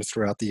suborned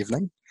throughout the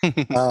evening.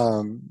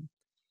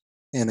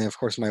 And of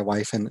course, my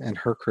wife and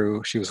her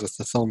crew, she was with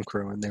the film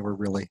crew, and they were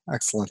really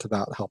excellent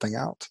about helping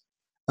out.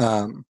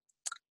 Other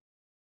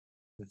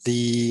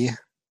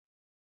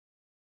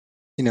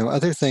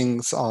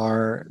things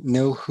are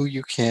know who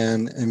you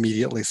can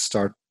immediately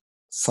start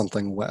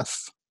something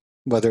with,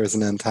 whether as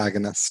an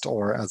antagonist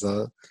or as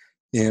not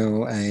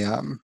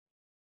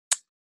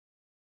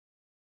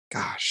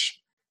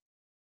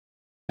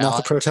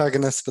the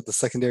protagonist, but the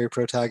secondary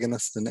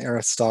protagonist. And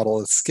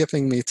Aristotle is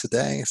skipping me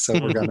today, so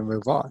we're going to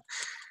move on.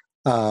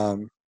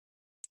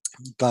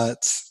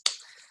 But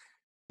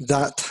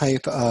that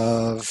type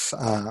of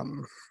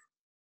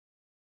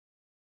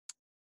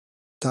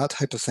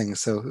thing.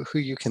 So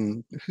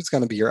who's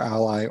going to be your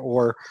ally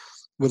or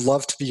would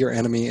love to be your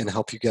enemy and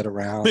help you get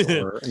around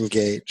or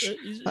engage.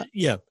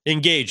 Yeah,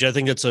 engage. I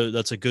think that's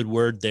a good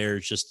word there.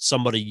 It's just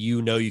somebody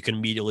you can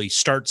immediately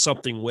start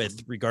something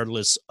with,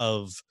 regardless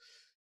of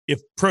if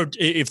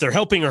they're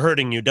helping or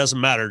hurting you. Doesn't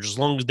matter, just as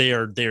long as they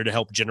are there to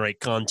help generate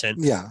content.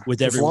 Yeah,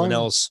 with everyone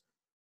else.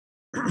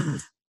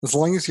 As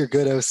long as you're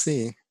good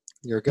OC,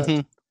 you're good.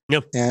 Mm-hmm.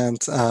 Yep. And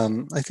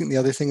I think the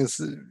other thing is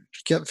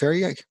get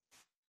very,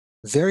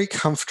 very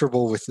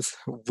comfortable with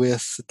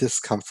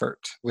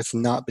discomfort, with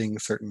not being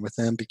certain, with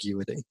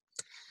ambiguity.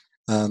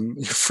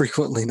 You're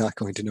frequently not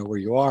going to know where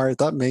you are.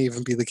 That may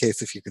even be the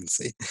case if you can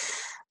see,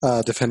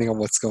 depending on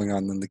what's going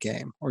on in the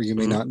game. Or you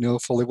may not know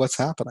fully what's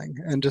happening,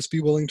 and just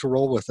be willing to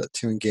roll with it,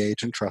 to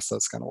engage and trust that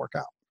it's going to work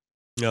out.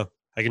 Yeah,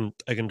 I can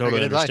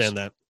totally understand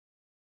that.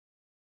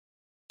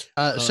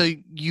 So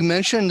you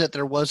mentioned that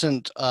there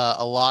wasn't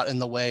a lot in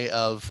the way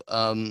of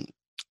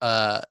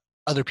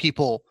other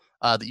people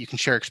that you can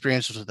share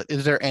experiences with.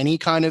 Is there any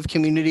kind of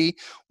community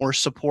or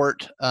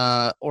support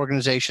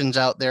organizations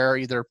out there,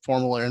 either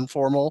formal or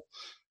informal,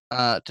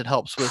 that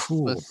helps with?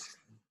 Cool.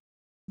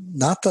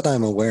 Not that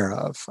I'm aware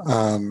of.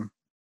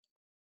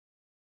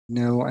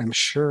 No, I'm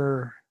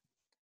sure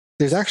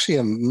there's actually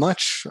a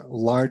much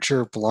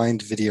larger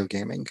blind video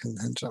gaming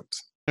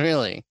contingent.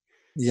 Really?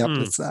 Yep.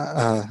 It's,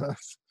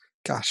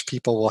 gosh,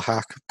 people will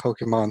hack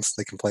Pokemon so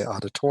they can play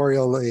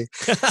auditorially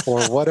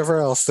or whatever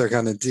else they're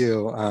going to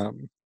do.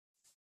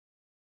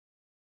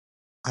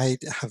 I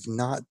have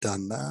not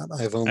done that.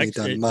 I've only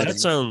done mudding. That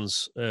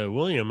sounds,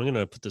 William, I'm going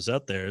to put this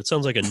out there. It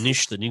sounds like a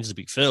niche that needs to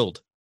be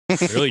filled.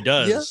 It really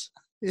does.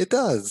 Yeah, it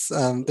does.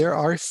 There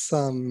are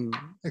some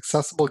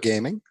accessible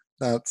gaming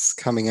that's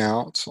coming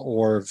out,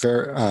 or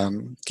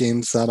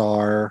games that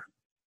are,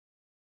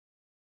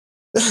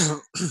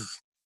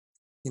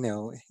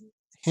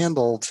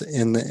 handled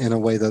in a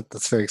way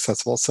that's very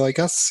accessible. So I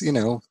guess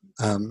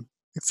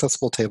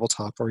accessible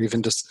tabletop, or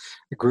even just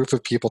a group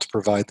of people to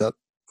provide that.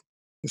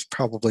 There's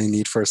probably a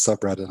need for a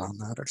subreddit on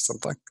that or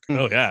something.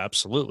 Oh yeah,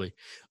 absolutely.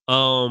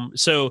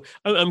 So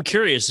I'm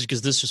curious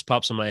because this just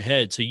pops in my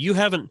head. So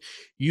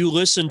you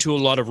listen to a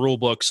lot of rule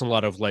books, a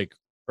lot of like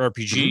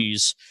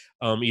RPGs,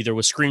 either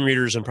with screen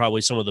readers and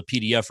probably some of the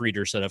PDF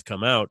readers that have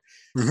come out.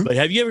 Mhm. But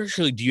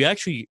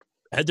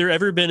had there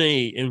ever been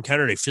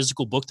encountered a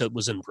physical book that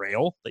was in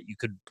Braille that you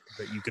could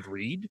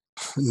read?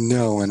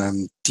 No, and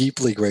I'm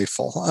deeply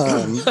grateful.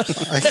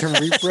 I can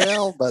read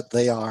Braille, but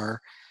they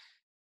are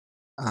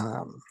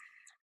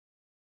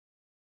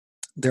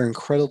they're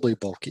incredibly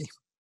bulky.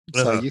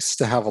 So I used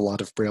to have a lot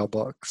of Braille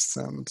books,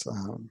 and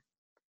when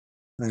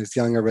I was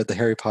young, I read the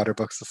Harry Potter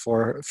books.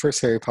 The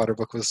first Harry Potter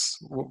book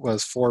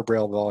was 4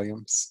 Braille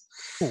volumes.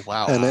 Oh,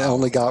 wow. And it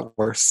only got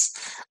worse.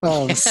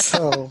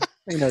 So,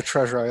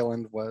 Treasure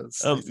Island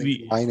was, I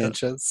think, 9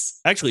 inches.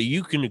 Actually,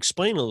 you can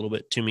explain a little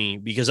bit to me,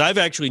 because I've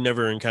actually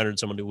never encountered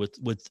somebody with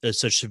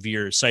such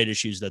severe sight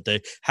issues that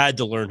they had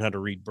to learn how to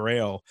read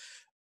Braille.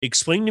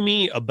 Explain to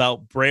me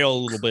about Braille a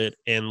little bit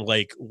and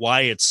like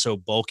why it's so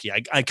bulky.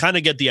 I kind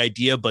of get the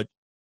idea, but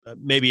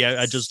maybe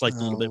I just like a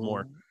little bit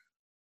more.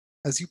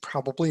 As you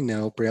probably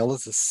know, Braille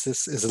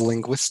is a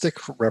linguistic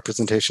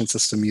representation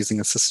system using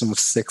a system of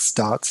 6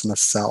 dots in a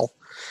cell.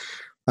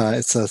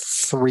 It's a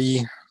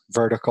 3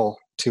 vertical,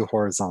 2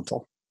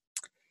 horizontal.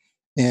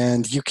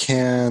 And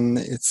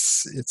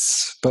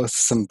it's both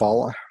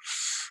symbolic.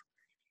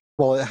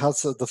 Well, it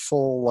has the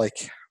full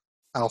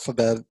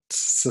alphabet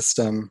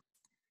system.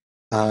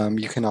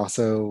 You can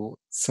also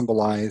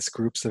symbolize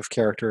groups of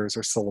characters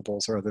or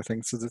syllables or other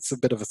things. So it's a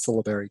bit of a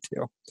syllabary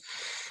too.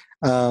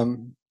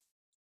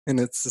 And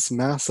it's this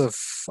massive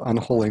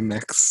unholy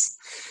mix.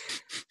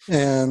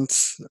 And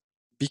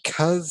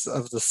because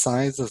of the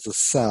size of the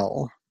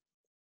cell,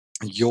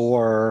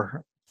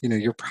 you're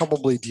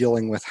probably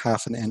dealing with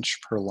 1/2 inch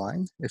per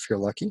line if you're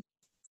lucky.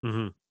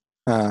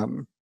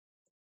 Mm-hmm.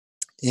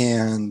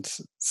 And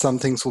some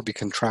things will be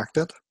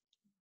contracted,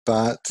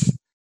 but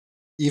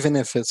even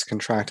if it's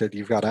contracted,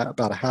 you've got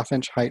about a 1/2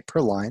 inch height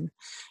per line.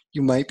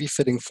 You might be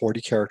fitting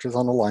 40 characters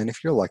on a line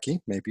if you're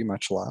lucky, maybe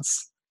much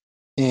less.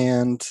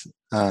 And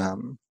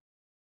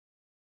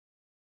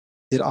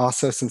it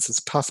also, since it's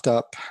puffed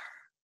up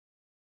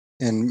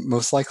and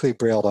most likely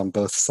brailled on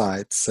both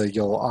sides, so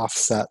you'll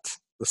offset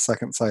the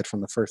second side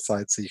from the first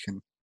side so you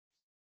can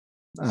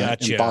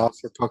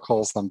emboss or poke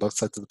holes on both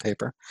sides of the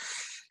paper.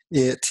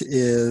 It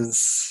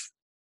is,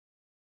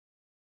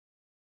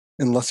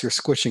 unless you're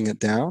squishing it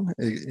down,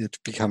 it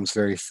becomes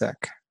very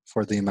thick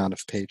for the amount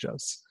of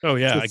pages. Oh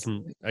yeah, I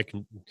can.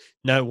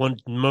 Now, one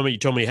moment you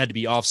told me it had to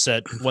be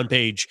offset, one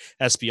page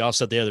has to be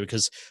offset the other,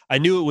 because I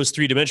knew it was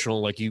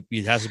 3-dimensional, like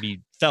it has to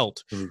be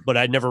felt, but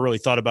I never really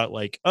thought about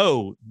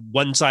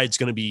one side's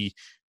going to be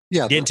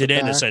dented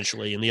in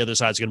essentially, and the other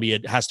side's going to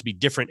it has to be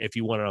different if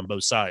you want it on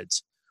both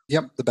sides.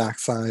 Yep, the back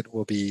side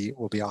will be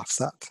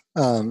offset.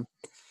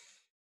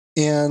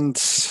 And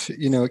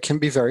it can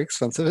be very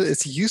expensive.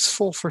 It's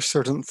useful for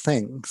certain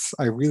things.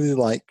 I really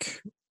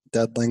like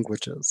dead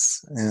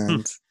languages,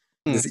 and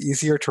it's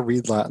easier to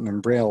read Latin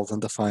in Braille than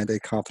to find a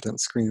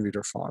competent screen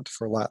reader font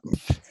for Latin.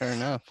 Fair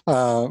enough.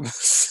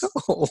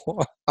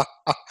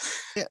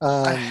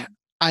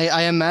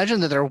 I imagine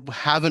that there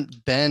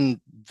haven't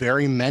been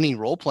very many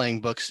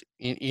role-playing books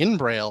in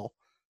Braille,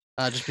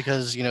 just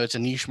because it's a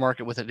niche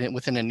market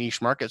within a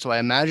niche market. So I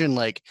imagine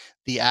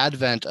the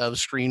advent of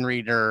screen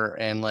reader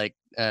and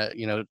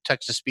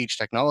text-to-speech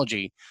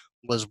technology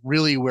was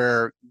really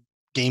where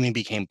gaming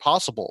became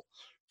possible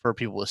for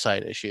people with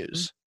sight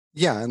issues.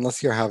 Yeah,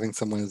 unless you're having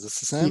someone as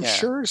assistant. I'm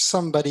sure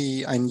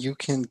somebody, and you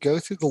can go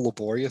through the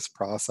laborious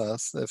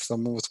process if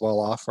someone was well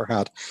off or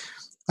had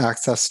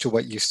access to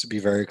what used to be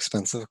very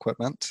expensive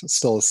equipment. It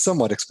still is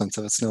somewhat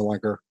expensive. It's no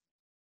longer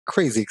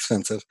crazy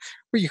expensive,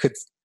 where you could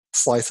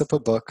slice up a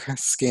book,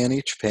 scan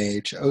each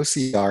page,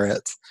 OCR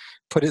it,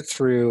 put it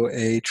through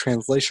a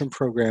translation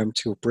program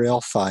to a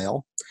Braille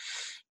file,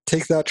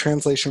 take that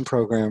translation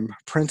program,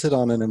 print it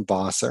on an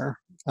embosser.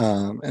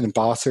 And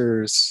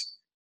embossers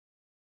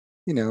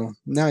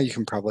now you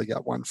can probably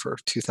get one for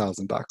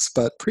 $2,000,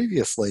 but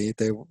previously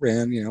they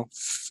ran,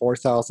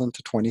 4,000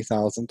 to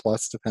 20,000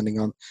 plus, depending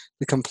on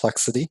the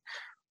complexity.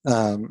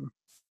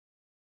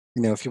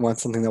 If you want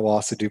something that will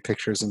also do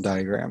pictures and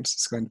diagrams,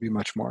 it's going to be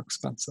much more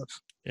expensive.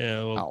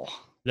 Yeah, well, Wow.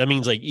 that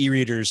means like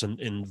e-readers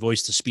and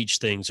voice to speech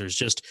things.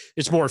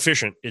 It's more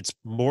efficient. It's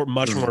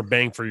much more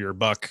bang for your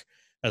buck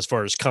as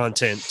far as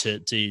content. To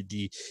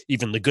the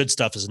even the good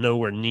stuff is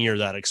nowhere near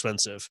that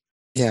expensive.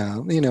 Yeah,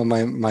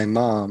 my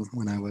mom,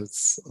 when I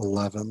was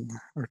 11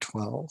 or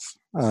 12,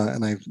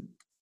 and I'm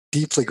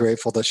deeply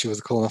grateful that she was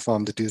a cool enough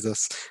mom to do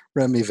this,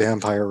 read me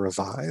Vampire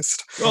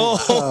Revised.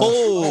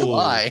 Oh,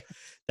 my.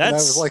 And I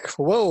was like,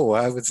 whoa,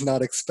 I was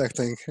not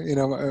expecting,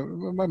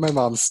 my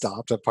mom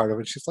stopped at part of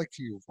it. She's like,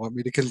 do you want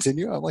me to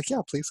continue? I'm like,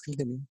 yeah, please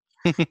continue.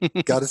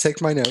 Got to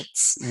take my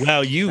notes.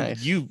 Wow,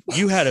 Nice.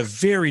 you had a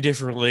very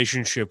different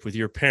relationship with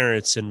your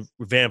parents and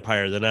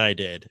Vampire than I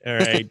did. All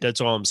right,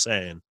 that's all I'm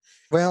saying.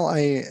 Well,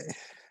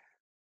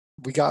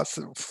 we got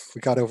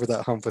over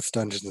that hump with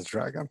Dungeons and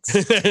Dragons.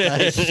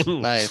 Nice.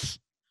 Nice.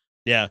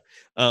 Yeah.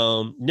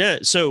 Yeah.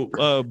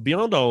 So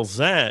beyond all of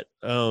that,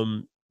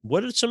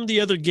 what are some of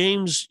the other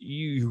games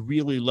you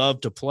really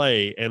love to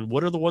play, and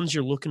what are the ones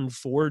you're looking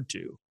forward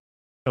to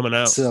coming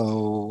out?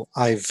 So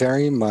I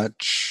very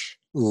much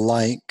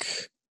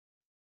like.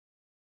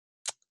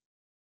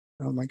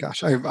 Oh my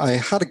gosh, I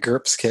had a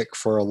GURPS kick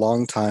for a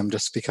long time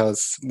just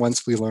because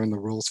once we learned the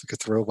rules, we could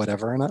throw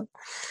whatever in it.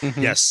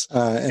 Mhm. Yes.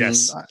 And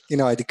Yes. I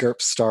did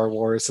GURPS Star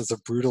Wars as a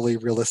brutally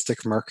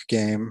realistic merc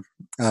game,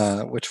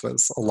 which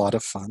was a lot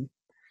of fun.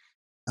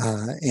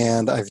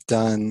 And I've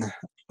done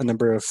a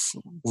number of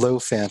low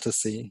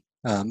fantasy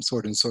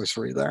sword and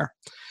sorcery there.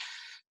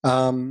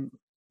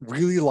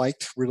 Really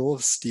liked Riddle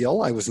of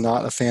Steel. I was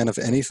not a fan of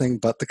anything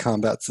but the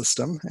combat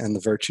system and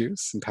the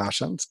virtues and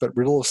passions. But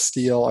Riddle of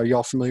Steel, are you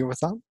all familiar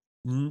with that?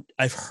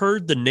 I've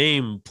heard the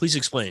name. Please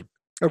explain.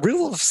 A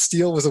Riddle of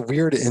Steel was a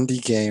weird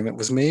indie game. It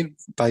was made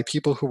by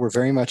people who were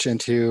very much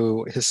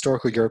into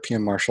historical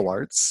European martial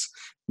arts.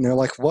 And they're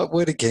like, what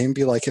would a game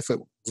be like if it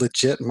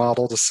legit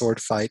modeled a sword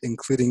fight,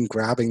 including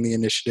grabbing the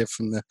initiative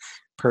from the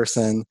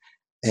person?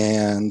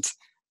 And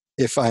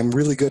if I'm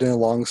really good in a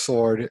long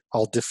sword,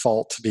 I'll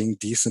default to being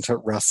decent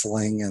at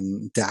wrestling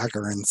and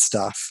dagger and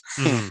stuff.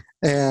 Mhm.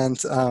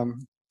 And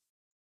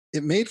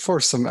it made for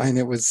some, and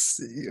it was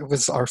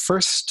our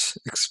first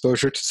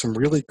exposure to some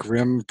really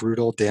grim,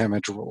 brutal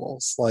damage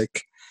rules,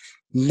 like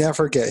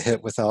never get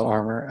hit without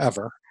armor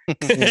ever.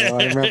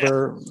 I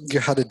remember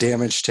you had a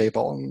damage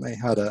table, and they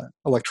had an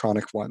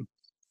electronic one,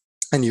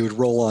 and you would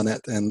roll on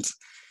it, and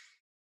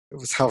it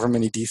was however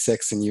many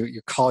d6, and you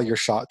call your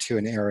shot to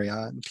an area,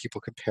 and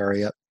people could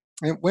parry it.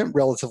 And it went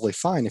relatively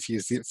fine if you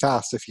used it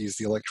fast, if you used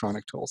the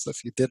electronic tools.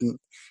 If you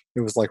didn't, it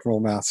was like Roll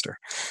Master.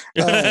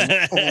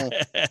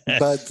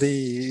 But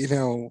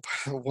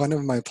one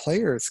of my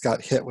players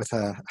got hit with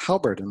a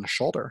halberd in the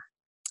shoulder.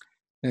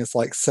 And it's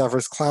like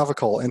severs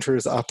clavicle,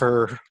 enters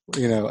upper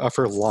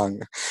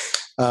lung.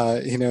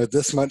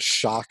 This much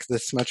shock,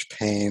 this much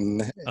pain,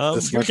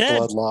 this you're much dead.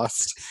 blood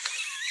lost.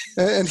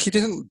 And he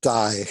didn't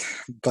die,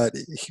 but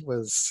he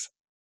was.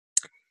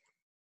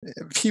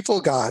 It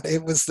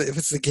was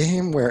the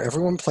game where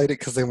everyone played it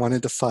because they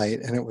wanted to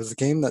fight, and it was a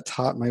game that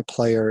taught my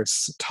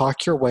players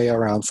talk your way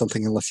around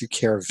something unless you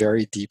care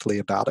very deeply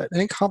about it.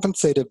 And it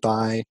compensated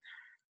by,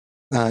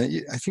 I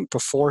think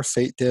before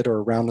Fate did or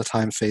around the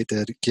time Fate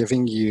did,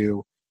 giving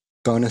you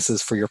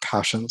bonuses for your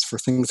passions, for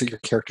things that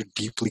your character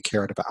deeply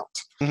cared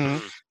about.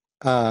 Mhm.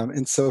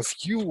 And so if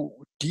you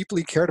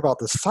deeply cared about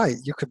this fight,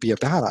 you could be a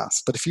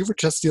badass. But if you were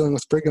just dealing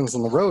with brigands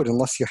on the road,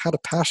 unless you had a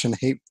passion,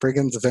 hate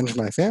brigands, avenge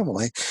my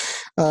family,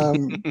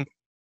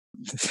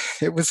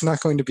 it was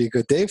not going to be a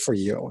good day for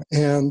you.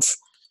 And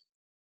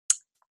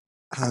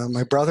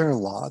my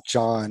brother-in-law,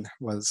 John,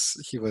 was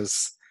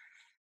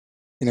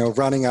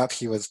running up.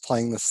 He was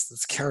playing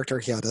this character.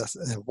 He had a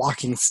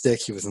walking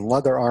stick. He was in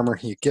leather armor.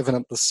 He had given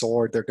up the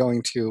sword. They're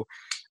going to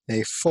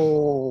a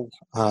full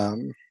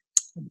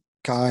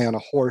guy on a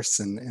horse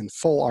in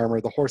full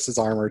armor. The horse is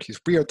armored. He's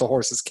reared. The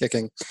horse is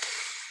kicking.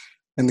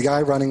 And the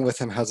guy running with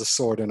him has a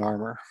sword and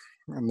armor.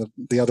 And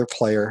the other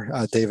player,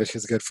 David,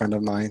 who's a good friend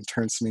of mine,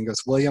 turns to me and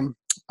goes, William,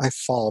 I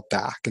fall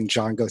back. And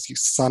John goes, you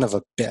son of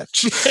a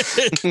bitch.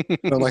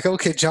 I'm like,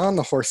 okay, John,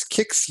 the horse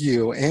kicks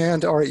you,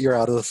 and all right, you're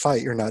out of the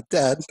fight. You're not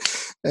dead.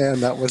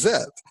 And that was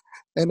it.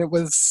 And it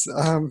was,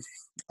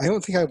 I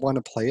don't think I want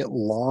to play it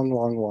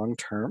long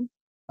term.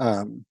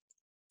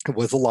 It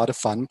was a lot of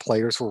fun.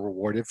 Players were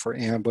rewarded for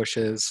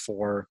ambushes,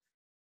 for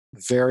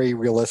very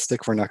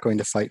realistic, we're not going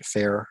to fight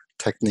fair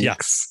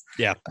techniques.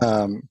 Yeah.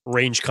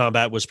 Range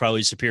combat was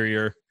probably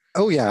superior.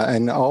 Oh yeah,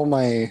 and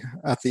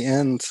at the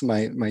end,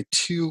 my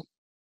two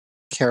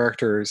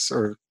characters,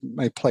 or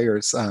my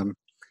players,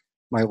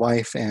 my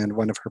wife and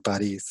one of her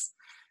buddies,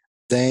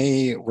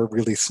 they were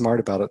really smart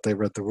about it. They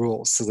read the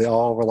rules. So they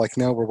all were like,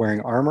 no, we're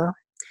wearing armor,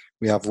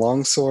 we have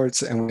long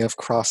swords, and we have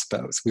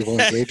crossbows. We will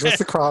engage with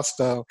the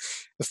crossbow.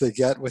 If they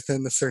get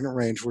within a certain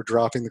range, we're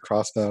dropping the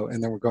crossbow,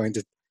 and then we're going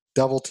to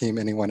double team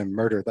anyone and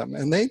murder them,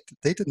 and they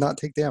did not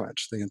take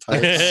damage the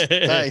entire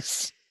time.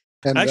 Nice.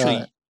 And,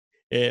 Actually,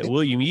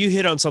 William, you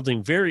hit on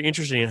something very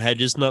interesting and had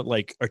just not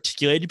like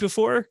articulated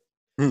before.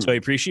 So I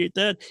appreciate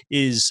that.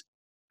 Is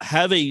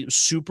have a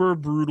super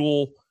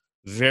brutal,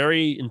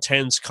 very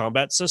intense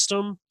combat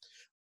system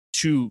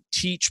to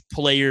teach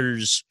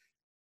players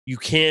you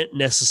can't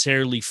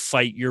necessarily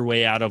fight your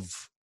way out of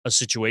a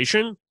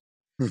situation,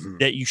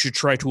 that you should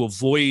try to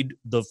avoid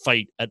the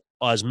fight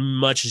as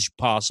much as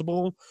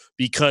possible,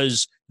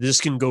 because this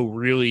can go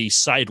really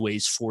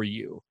sideways for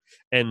you.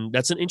 And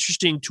that's an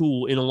interesting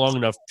tool in a long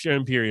enough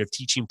time period of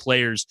teaching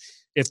players,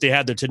 if they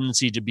have the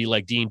tendency to be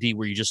like D&D,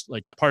 where you just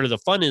like, part of the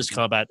fun is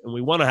combat and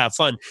we want to have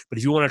fun. But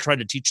if you want to try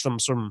to teach them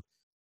some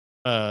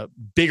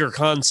bigger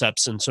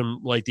concepts and some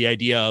like the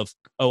idea of,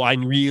 oh, I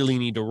really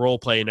need to role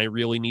play and I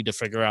really need to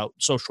figure out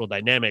social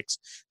dynamics,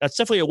 that's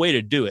definitely a way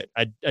to do it.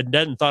 I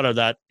hadn't thought of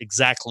that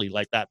exactly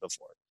like that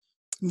before.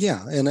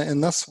 Yeah,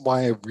 and that's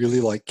why I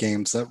really like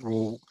games that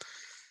will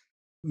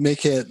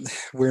make it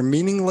where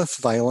meaningless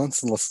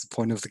violence, unless the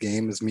point of the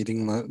game is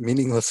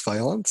meaningless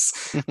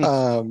violence,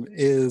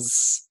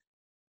 is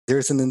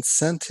there's an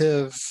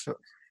incentive,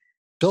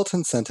 built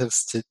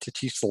incentives to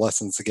teach the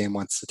lessons the game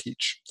wants to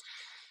teach,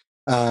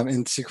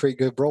 and to create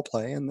good role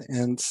play.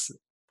 And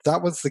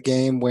that was the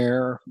game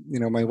where,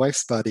 my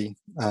wife's buddy,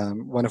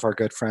 one of our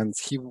good friends,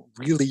 he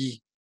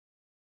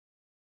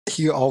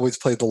always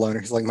played the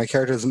loner. He's like, my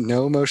character has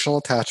no emotional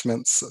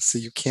attachments, so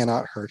you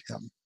cannot hurt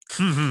him.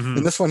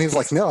 And this one, he was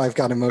like, no, I've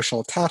got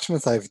emotional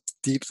attachments. I have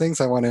deep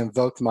things. I want to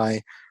invoke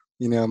my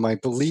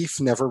belief,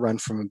 never run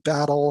from a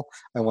battle.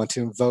 I want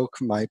to invoke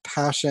my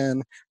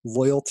passion,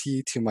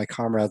 loyalty to my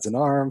comrades in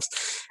arms.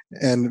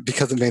 And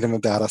because it made him a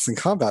badass in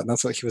combat, and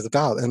that's what he was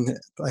about. And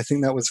I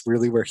think that was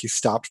really where he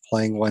stopped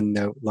playing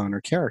one-note loner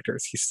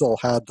characters. He still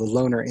had the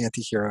loner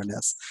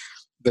anti-hero-ness,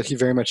 but he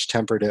very much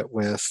tempered it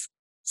with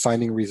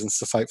finding reasons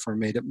to fight for,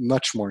 made it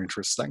much more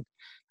interesting.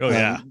 Oh,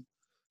 yeah.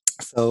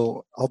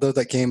 So although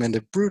that game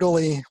ended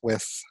brutally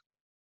with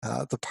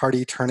the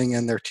party turning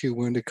in their 2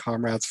 wounded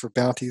comrades for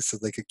bounties so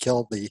they could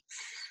kill the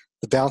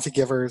bounty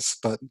givers,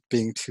 but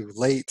being too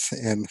late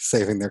in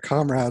saving their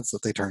comrades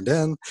that they turned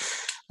in,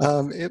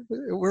 it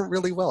went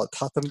really well. It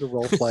taught them to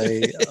role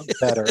play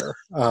better,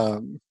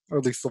 or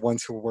at least the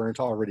ones who weren't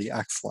already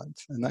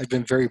excellent. And I've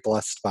been very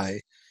blessed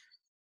by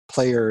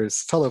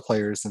fellow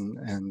players,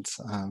 and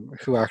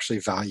who actually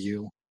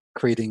value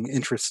creating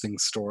interesting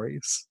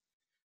stories.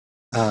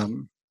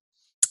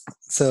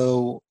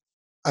 So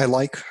I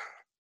like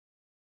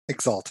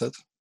Exalted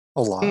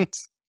a lot.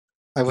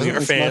 I wasn't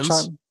as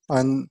much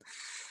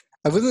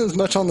I wasn't as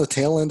much on the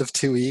tail end of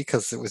 2E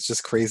because it was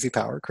just crazy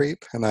power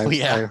creep, and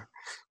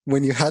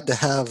when you had to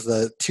have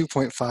the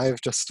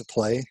 2.5 just to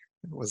play,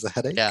 it was a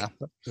headache. Yeah.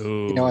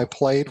 I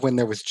played when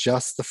there was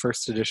just the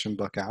first edition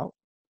book out,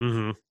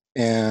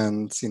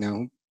 and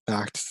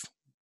backed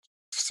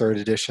 3rd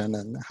edition,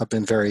 and have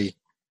been very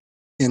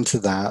into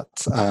that.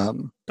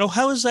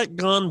 How has that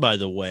gone, by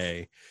the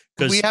way?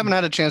 We haven't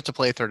had a chance to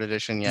play 3rd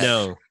edition yet.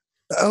 No.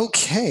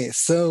 Okay,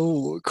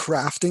 so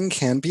crafting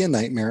can be a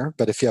nightmare,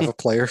 but if you have a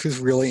player who's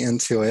really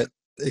into it,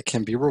 it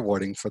can be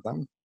rewarding for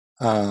them.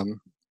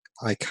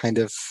 I kind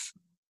of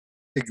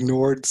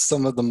ignored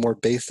some of the more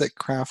basic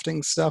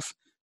crafting stuff,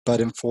 but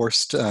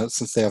enforced,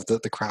 since they have the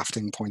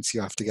crafting points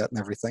you have to get and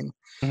everything.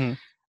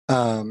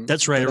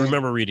 That's right. I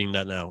remember reading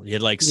that now. You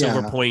had like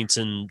silver points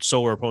and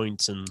solar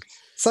points.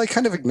 So I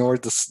kind of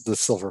ignored the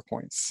silver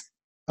points,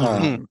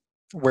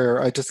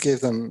 where I just gave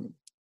them,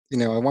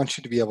 I want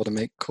you to be able to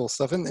make cool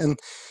stuff.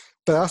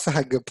 But I also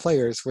had good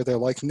players where they're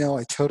like, no,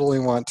 I totally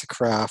want to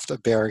craft a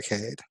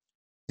barricade,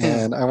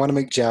 and I want to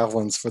make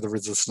javelins for the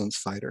resistance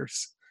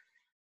fighters.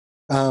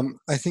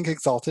 I think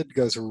Exalted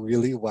goes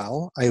really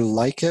well. I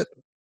like it.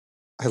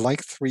 I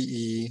like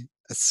 3E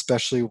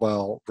especially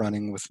well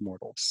running with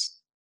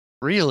mortals.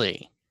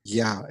 Really?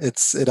 Yeah,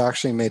 it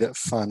actually made it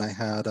fun. I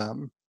had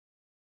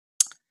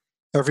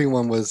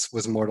everyone was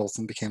mortals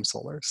and became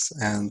solars,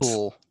 and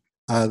cool.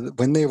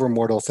 When they were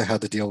mortals, they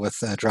had to deal with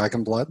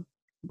dragon blood.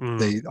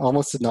 They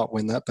almost did not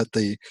win that, but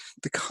the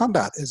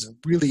combat is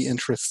really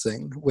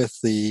interesting with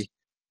the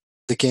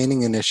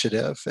gaining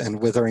initiative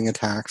and withering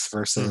attacks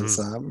versus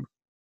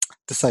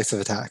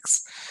decisive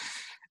attacks.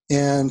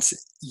 And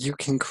you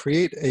can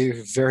create a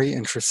very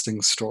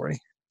interesting story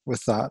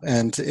with that,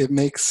 and it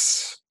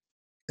makes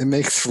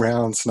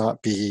rounds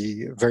not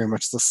be very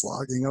much the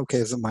slogging. Okay,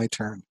 is it my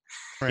turn?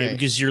 Right. Yeah,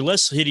 because you're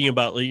less hitting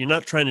about, you're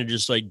not trying to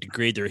just like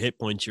degrade their hit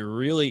points. You're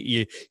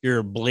really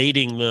you're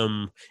blading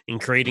them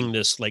and creating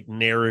this like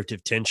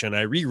narrative tension.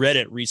 I reread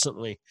it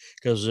recently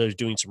because I was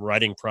doing some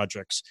writing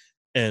projects,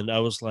 and I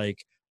was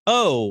like,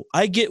 oh,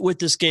 I get what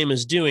this game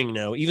is doing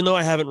now. Even though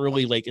I haven't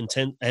really I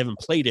haven't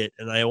played it,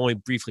 and I only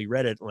briefly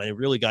read it, and I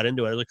really got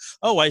into it. I was like,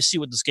 oh, I see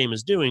what this game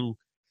is doing.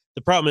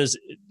 The problem is,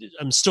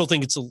 I'm still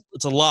thinking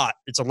it's a lot.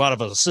 It's a lot of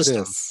a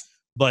system.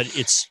 But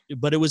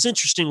it was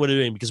interesting what it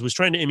did, because it was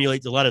trying to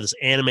emulate a lot of this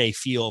anime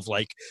feel of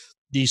like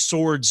these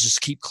swords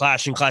just keep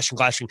clashing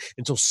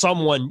until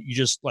someone, you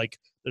just like,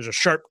 there's a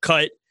sharp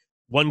cut,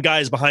 one guy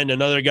is behind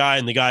another guy,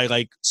 and the guy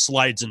like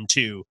slides in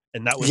two,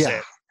 and that was Yeah.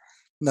 it.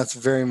 That's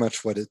very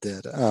much what it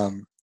did.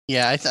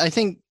 Yeah, I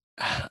think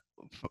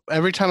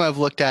every time I've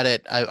looked at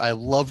it, I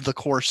love the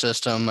core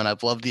system and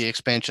I've loved the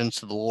expansions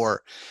to the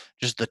lore.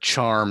 Just the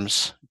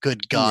charms.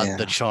 Good God, Yeah.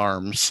 the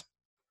charms.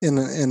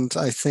 And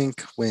I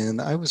think when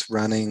I was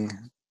running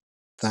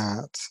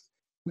that,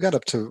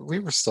 we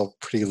were still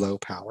pretty low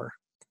power.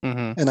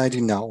 Mm-hmm. And I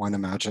do not want to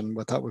imagine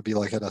what that would be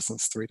like at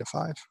Essence 3 to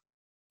 5.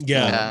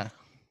 Yeah. Yeah.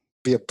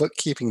 Be a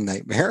bookkeeping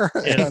nightmare.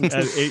 And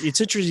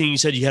it's interesting you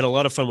said you had a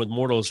lot of fun with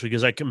Mortals,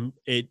 because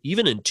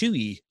even in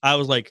 2E, I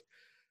was like,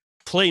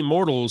 play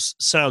Mortals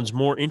sounds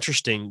more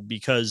interesting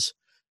because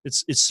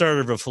it's sort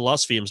of a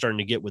philosophy I'm starting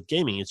to get with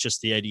gaming. It's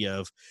just the idea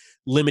of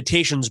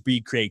limitations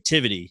breed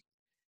creativity.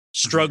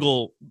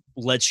 Struggle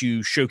lets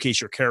you showcase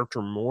your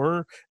character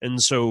more.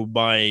 And so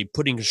by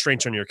putting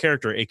constraints on your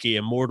character, aka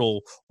a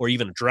mortal or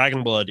even a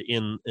Dragonblood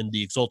in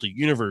the Exalted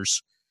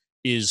universe,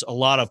 is a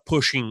lot of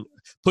pushing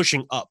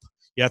up.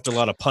 You have to a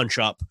lot of punch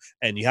up,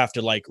 and you have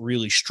to like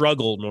really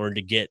struggle in order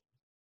to get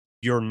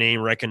your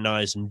name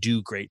recognized and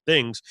do great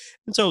things.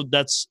 And so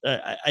that's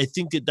I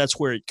think that's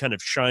where it kind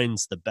of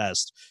shines the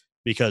best,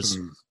 because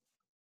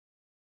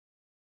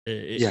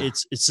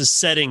it's a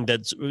setting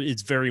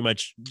it's very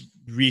much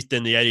wreathed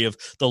in the idea of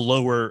the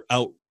lower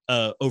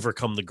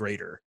overcome the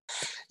greater.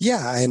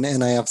 Yeah,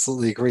 and I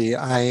absolutely agree.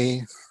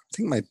 I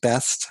think my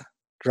best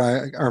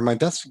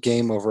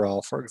game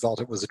overall for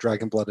Exalted was a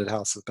Dragon-Blooded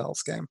House of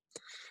Bells game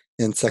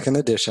in 2nd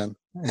edition.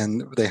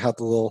 And they had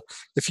the little,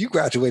 if you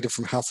graduated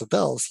from House of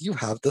Bells, you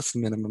have this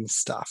minimum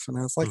stuff. And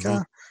I was like,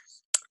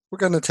 we're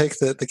going to take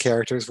the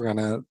characters, we're going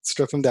to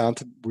strip them down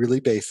to really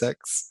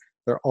basics.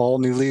 They're all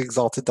newly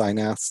exalted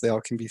dynasts. They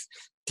all can be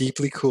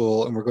deeply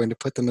cool, and we're going to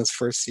put them as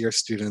first-year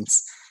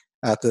students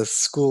at this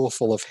school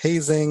full of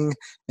hazing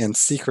and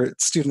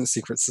student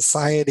secret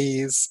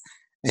societies,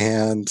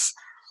 and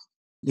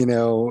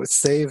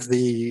save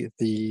the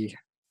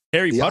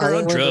Harry Potter on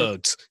island.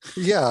 drugs.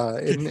 Yeah,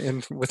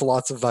 and with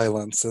lots of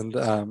violence, and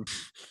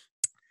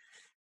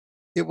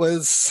it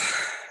was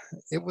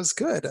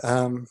good.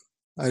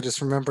 I just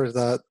remember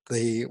that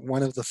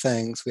one of the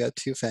fangs, we had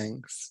 2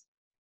 fangs.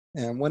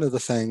 And one of the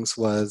things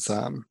was,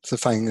 so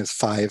Fang is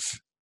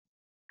 5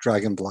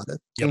 dragon-blooded.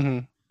 Yep.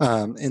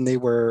 Mm-hmm. And they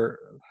were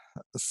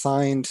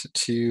assigned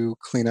to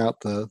clean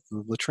out the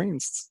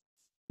latrines,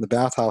 the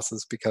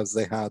bathhouses, because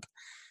they had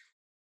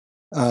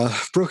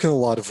broken a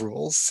lot of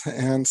rules.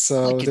 And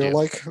so they're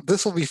like,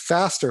 this will be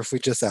faster if we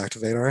just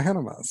activate our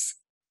enemas.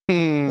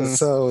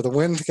 So the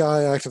wind guy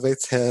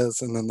activates his,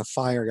 and then the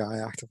fire guy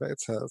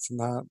activates his. And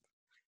that,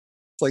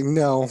 it's like,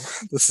 no,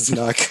 this is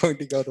not going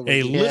to go the way.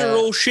 A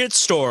literal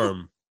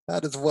shitstorm.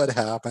 That is what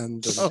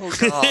happened. And Oh,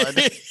 God.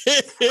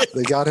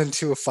 they got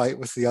into a fight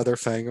with the other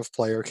Fang of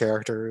player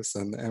characters,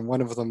 and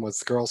one of them was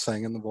the girl's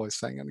Fang and the boy's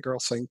Fang, and the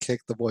girl's Fang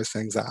kicked the boy's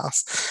Fang's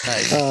ass.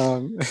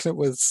 Nice. It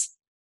was,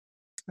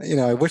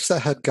 I wish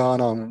that had gone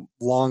on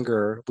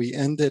longer. We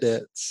ended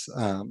it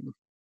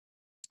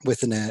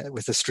with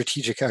a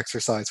strategic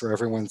exercise where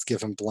everyone's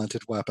given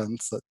blunted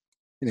weapons that,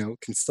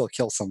 can still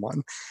kill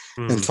someone,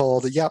 and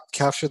told,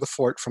 capture the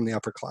fort from the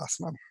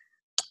upperclassmen.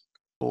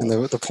 And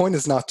the point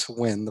is not to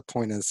win. The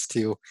point is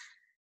to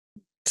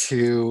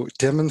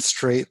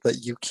demonstrate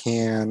that you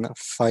can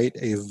fight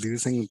a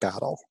losing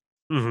battle.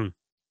 Mm-hmm.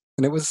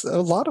 And it was a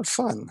lot of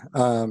fun.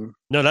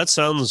 No, that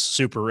sounds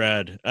super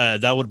rad.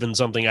 That would have been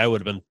something I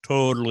would have been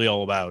totally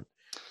all about.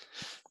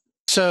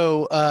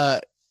 So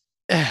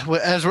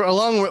as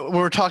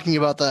we're talking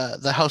about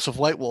the House of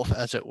White Wolf,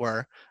 as it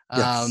were,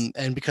 Yes.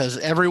 And because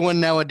everyone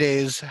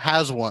nowadays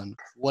has one,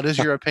 what is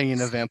your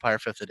opinion of Vampire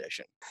 5th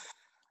Edition?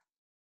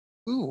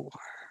 Ooh.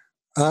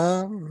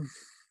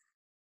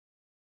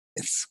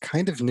 It's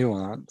kind of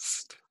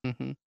nuanced.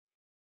 Mm-hmm.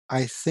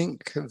 I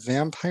think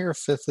Vampire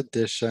 5th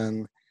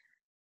Edition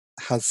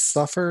has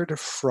suffered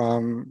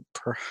from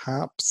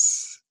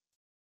perhaps,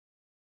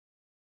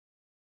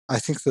 I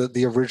think that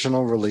the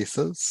original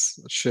releases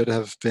should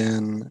have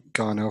been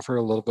gone over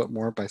a little bit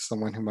more by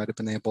someone who might have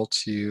been able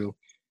to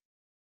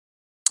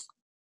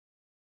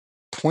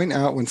point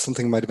out when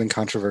something might have been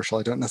controversial.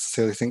 I don't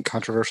necessarily think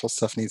controversial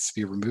stuff needs to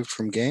be removed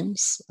from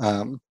games.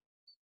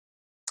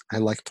 I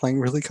like playing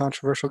really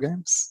controversial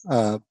games,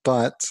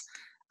 but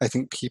I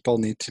think people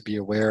need to be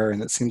aware,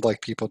 and it seemed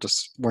like people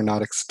just were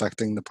not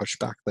expecting the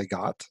pushback they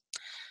got.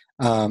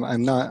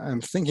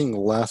 I'm thinking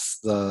less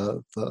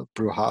the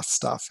Brujas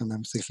stuff, and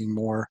I'm thinking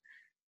more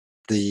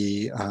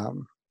the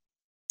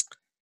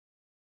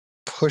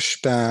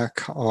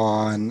pushback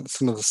on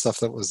some of the stuff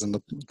that was in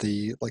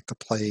the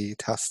play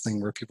test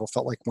thing, where people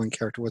felt like one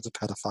character was a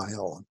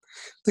pedophile and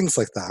things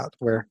like that.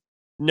 Where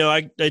no,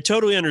 I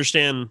totally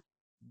understand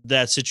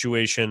that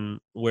situation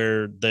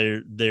where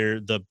the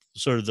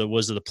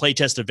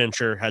playtest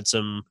adventure had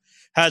some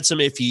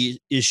iffy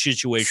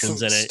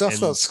situations in it, stuff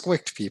that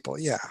squicked people.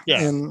 Yeah.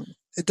 And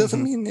it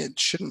doesn't mean it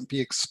shouldn't be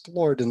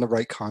explored in the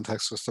right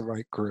context with the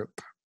right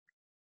group,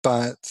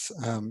 but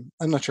I'm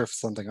not sure if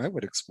it's something I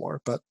would explore,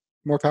 but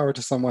more power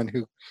to someone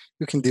who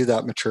can do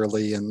that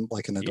maturely and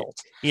like an adult.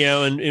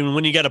 And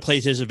when you got a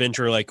playtest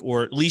adventure, like,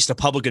 or at least a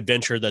public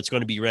adventure that's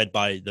going to be read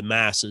by the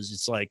masses,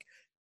 it's like,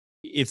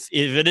 if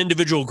an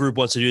individual group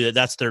wants to do that,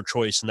 that's their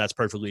choice, and that's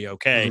perfectly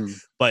okay. Mhm.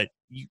 But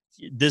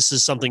this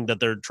is something that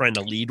they're trying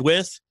to lead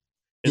with,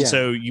 and Yeah.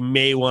 so you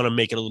may want to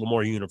make it a little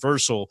more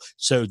universal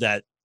so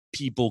that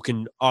people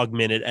can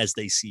augment it as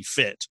they see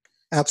fit.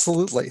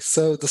 Absolutely.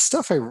 So the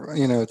stuff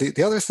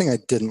the other thing I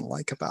didn't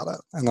like about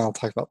it, and I'll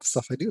talk about the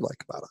stuff I do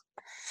like about it.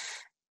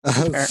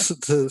 I guess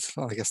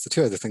the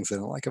two other things I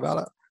don't like about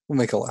it. We'll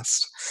make a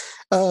list.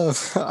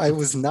 I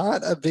was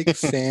not a big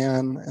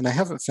fan, and I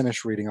haven't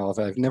finished reading all of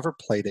it. I've never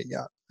played it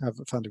yet. I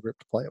haven't found a group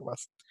to play it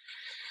with.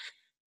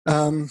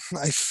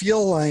 I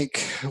feel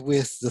like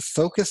with the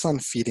focus on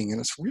feeding, and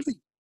it's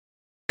really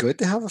good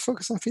to have a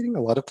focus on feeding.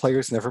 A lot of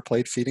players never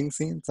played feeding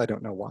scenes. I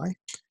don't know why.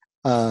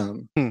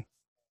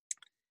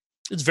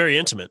 It's very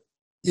intimate.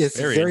 It's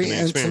Very very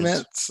intimate intimate,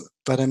 experience.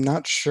 but I'm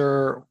not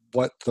sure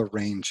what the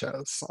range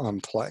is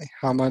on play.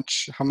 How many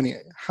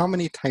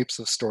types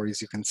of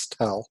stories you can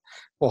tell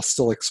while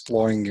still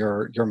exploring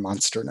your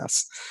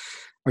monsterness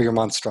or your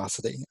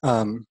monstrosity.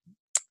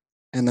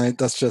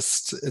 That's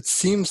just, it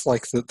seems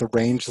like the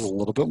range is a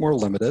little bit more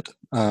limited.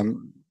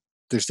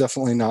 There's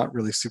definitely not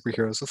really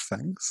superheroes with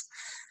fangs.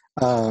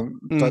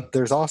 But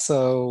there's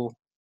also,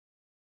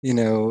 I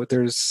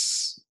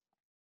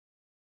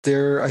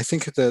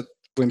think that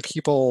when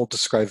people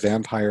describe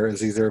vampire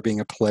as either being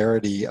a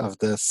polarity of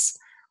this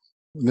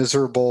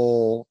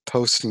miserable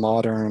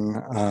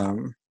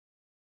postmodern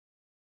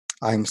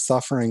I'm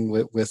suffering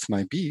with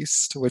my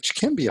beast, which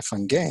can be a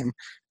fun game,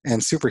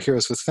 and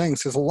superheroes with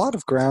fangs, there's a lot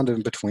of ground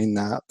in between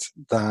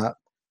that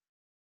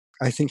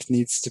I think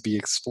needs to be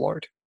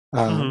explored.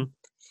 I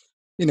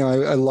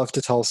love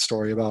to tell a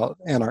story about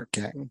anarch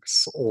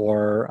gangs,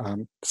 or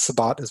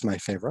Sabbat is my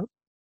favorite.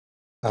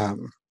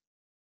 I'm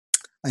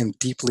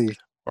deeply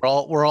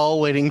We're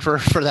all waiting for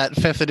that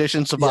 5th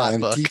edition Sabbat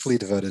I'm book. deeply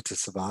devoted to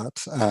Sabbat.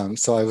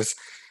 So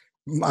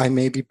I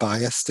may be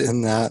biased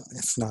in that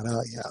it's not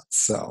out yet.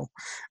 So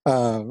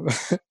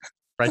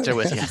Right there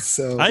with you.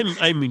 So I'm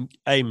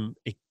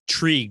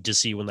intrigued to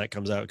see when that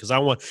comes out, because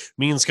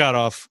me and Scott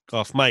off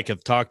mic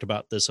have talked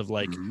about this of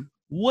like,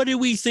 what do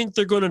we think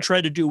they're going to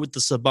try to do with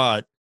the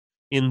Sabbat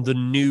in the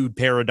new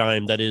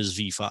paradigm that is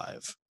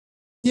V5?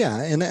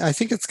 Yeah, and I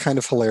think it's kind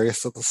of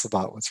hilarious that the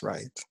Sabbat was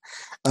right.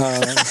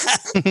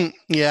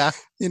 Yeah.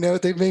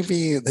 They may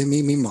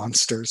be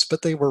monsters,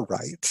 but they were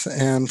right.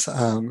 And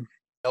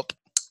Yep.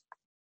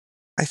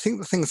 I think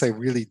the things I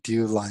really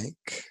do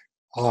like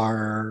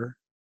are,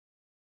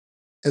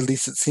 at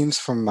least it seems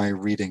from my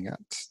reading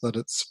it, that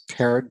it's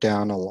pared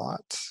down a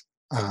lot.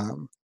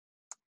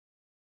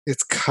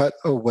 It's cut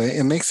away.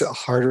 It makes it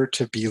harder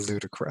to be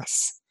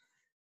ludicrous.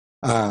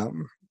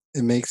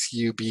 It makes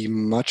you be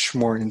much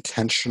more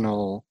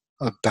intentional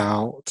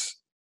about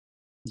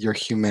your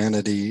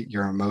humanity,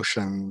 your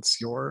emotions,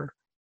 I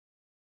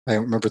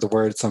don't remember the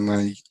words, I'm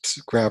going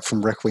to grab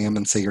from Requiem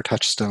and say your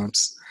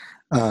touchstones.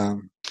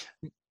 That's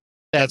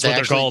what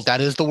they're called.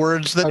 That is the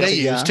words that they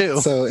use too.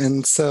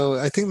 So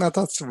I think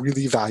that's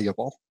really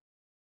valuable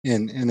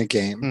in a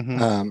game.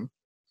 Mm-hmm.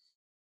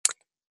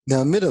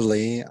 Now,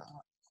 admittedly,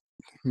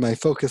 my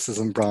focus is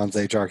in Bronze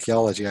Age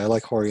archaeology. I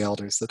like hoary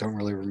elders that don't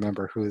really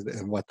remember who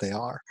and what they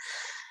are.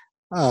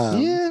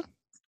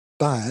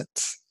 But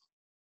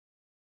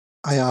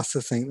I also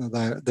think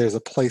that there's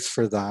a place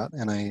for that,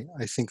 and I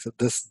think that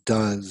this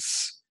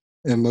does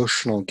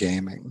emotional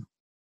gaming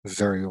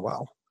very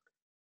well.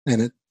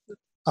 And it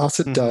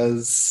also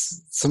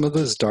does some of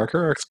those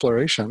darker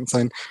explorations.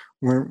 And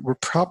we're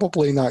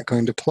probably not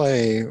going to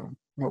play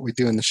what we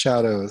do in the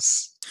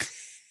shadows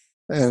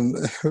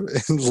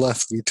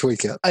unless we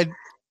tweak it.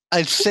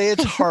 I'd say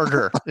it's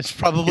harder. It's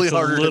probably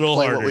harder to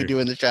play harder. what we do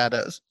in the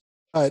shadows.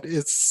 But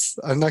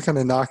I'm not going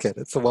to knock it.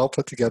 It's a well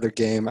put together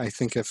game. I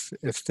think if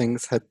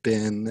things had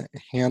been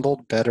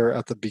handled better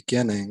at the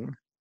beginning,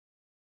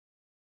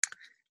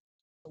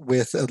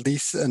 with at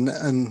least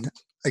an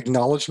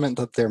acknowledgement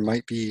that there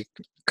might be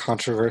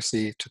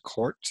controversy to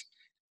court,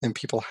 and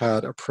people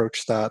had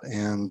approached that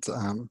and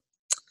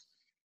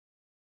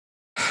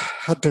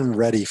had been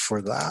ready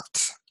for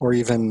that, or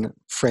even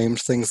framed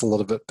things a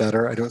little bit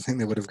better, I don't think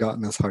they would have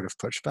gotten as hard of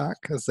pushback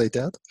as they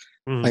did.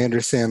 I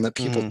understand that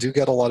people do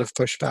get a lot of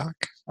pushback.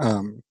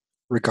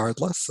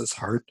 Regardless, it's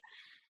hard.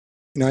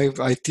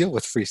 I deal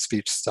with free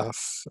speech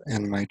stuff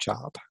in my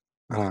job.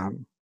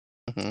 And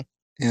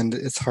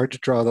it's hard to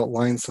draw that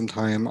line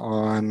sometime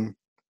on,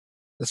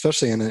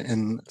 especially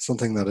in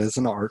something that is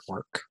an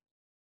artwork,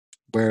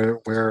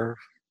 where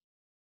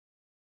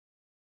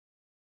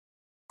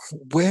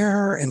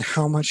and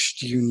how much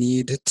do you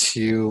need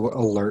to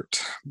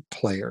alert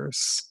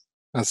players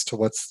as to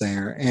what's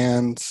there,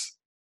 and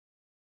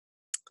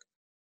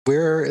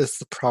where is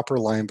the proper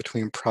line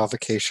between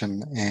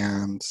provocation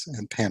and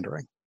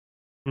pandering?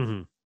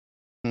 I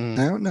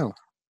don't know.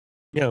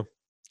 Yeah.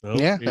 Well,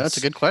 That's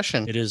a good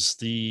question. It is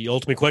the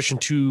ultimate question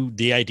to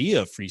the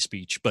idea of free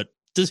speech, but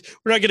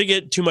we're not going to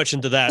get too much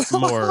into that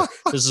more.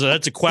 That's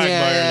a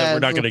quagmire that we're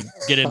not going to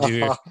get into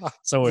here.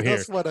 Somewhere here.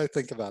 That's what I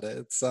think about it.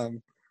 It's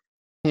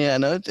Yeah,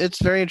 no,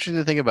 it's very interesting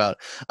to think about.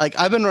 Like,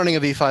 I've been running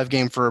a V5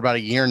 game for about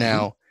a year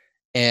now,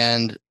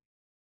 and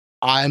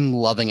I'm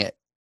loving it.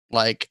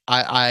 Like,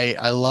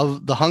 I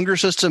love the hunger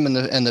system and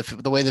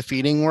the way the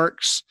feeding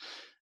works.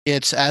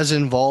 It's as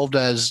involved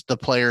as the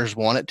players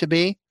want it to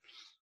be.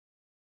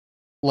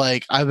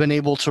 Like, I've been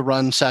able to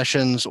run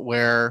sessions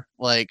where,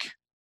 like,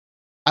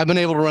 I've been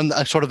able to run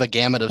a sort of a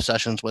gamut of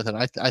sessions with it.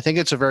 I think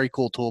it's a very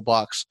cool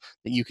toolbox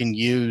that you can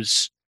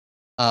use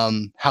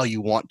how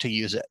you want to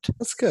use it.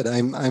 That's good.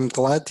 I'm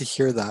glad to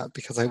hear that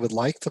because I would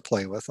like to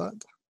play with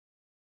it,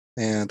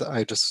 and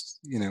I just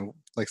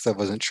like I said,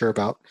 wasn't sure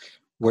about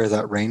where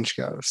that range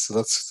goes. So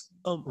that's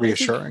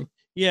reassuring.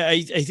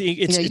 I think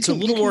it's a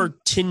little more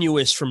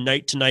tenuous from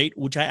night to night,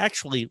 which I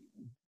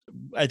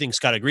think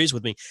Scott agrees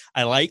with me.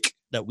 I like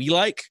that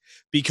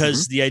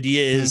because the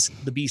idea is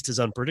the beast is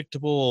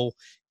unpredictable.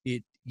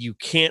 You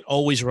can't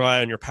always rely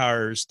on your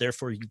powers,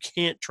 therefore you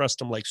can't trust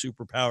them like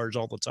superpowers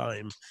all the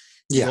time.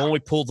 You only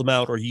pull them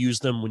out or use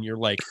them when you're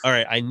like, all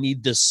right, I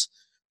need this,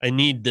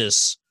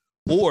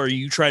 or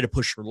you try to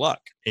push your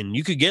luck, and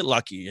you could get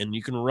lucky, and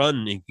you can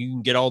run, and you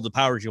can get all the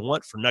powers you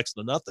want for next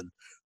to nothing,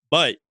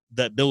 but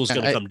that bill is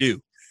going to come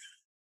due.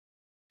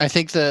 I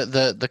think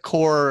the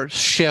core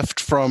shift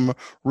from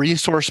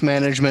resource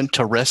management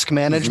to risk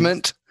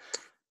management,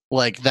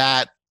 like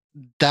that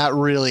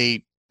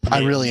really, I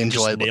really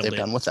enjoyed what they've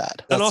done with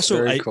that. And also,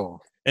 very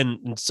cool.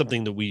 And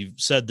something that we've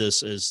said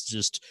this is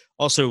just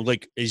also,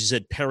 like, as you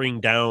said,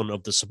 paring down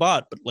of the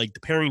Sabbat, but like the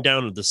paring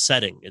down of the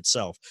setting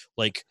itself,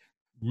 like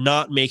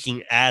not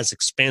making as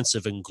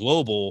expansive and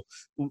global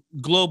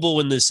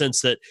in the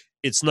sense that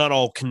it's not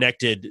all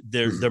connected.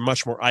 They're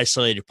much more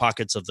isolated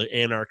pockets of the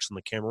Anarchs and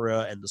the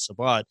Camera and the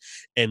Sabbat,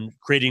 and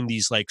creating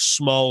these like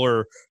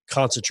smaller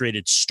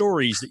concentrated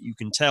stories that you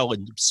can tell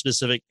in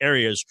specific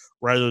areas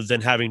rather than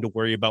having to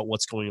worry about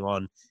what's going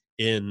on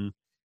in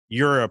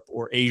Europe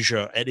or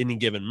Asia at any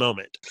given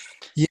moment.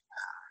 Yeah,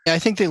 I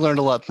think they learned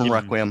a lot from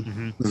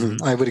Requiem.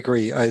 I would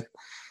agree. I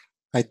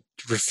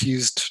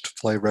refused to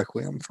play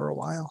Requiem for a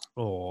while.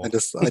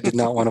 I did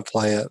not want to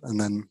play it, and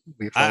then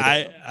we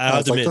played it. I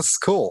was like, this is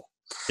cool.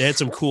 They had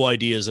some cool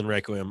ideas in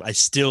Requiem. I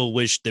still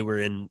wish they were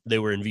in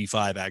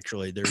V5.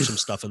 Actually, there's some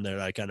stuff in there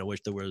that I kind of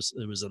wish it was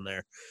in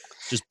there,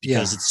 just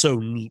because it's so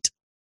neat.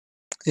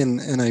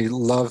 And I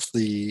love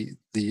the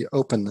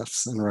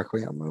openness in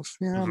Requiem of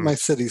my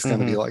city's going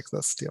to be like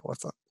this. Deal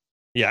with it.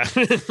 Yeah.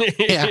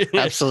 Yeah,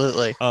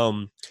 absolutely.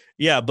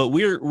 But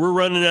we're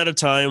running out of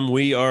time.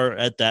 We are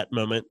at that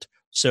moment.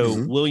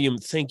 So William,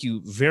 thank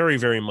you very,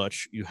 very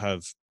much. You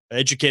have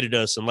educated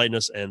us, enlightened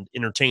us, and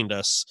entertained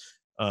us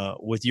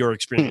with your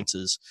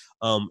experiences.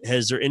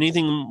 Has there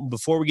anything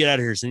before we get out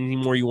of here? Is there anything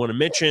more you want to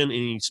mention?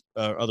 Any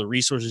other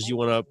resources you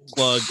want to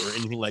plug or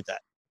anything like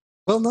that?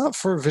 Well, not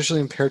for visually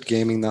impaired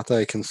gaming, not that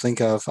I can think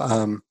of.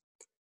 I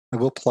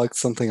will plug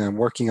something I'm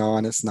working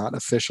on. It's not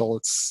official.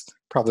 It's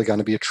probably going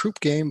to be a troop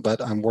game, but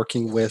I'm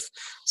working with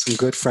some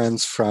good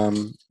friends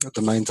from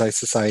the Mind's Eye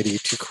Society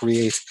to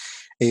create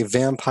a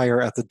Vampire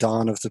at the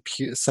Dawn of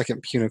the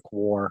Second Punic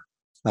War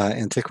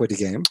antiquity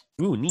game.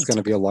 Ooh, neat. It's going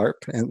to be a LARP,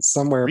 and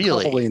somewhere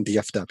probably in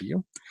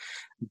DFW.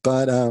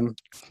 But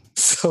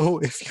so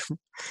if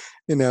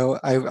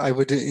I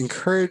would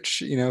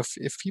encourage,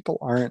 if people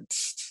aren't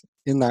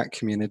in that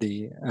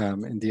community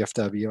in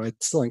DFW,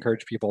 I'd still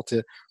encourage people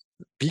to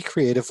be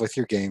creative with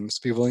your games,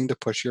 be willing to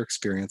push your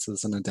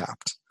experiences and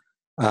adapt,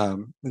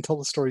 and tell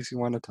the stories you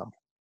want to tell.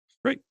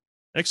 Great.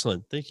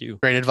 Excellent. Thank you.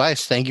 Great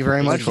advice. Thank you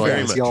very much.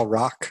 Y'all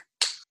rock.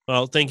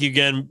 Well, thank you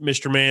again,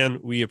 Mr. Mann.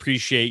 We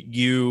appreciate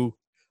you.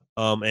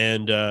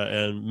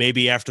 And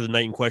maybe after the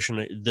night in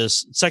question,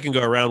 this second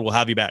go around, we'll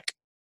have you back.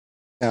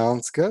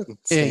 Sounds good.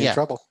 Stay in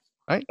trouble.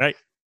 All right.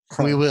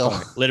 We will.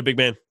 Later, big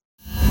man.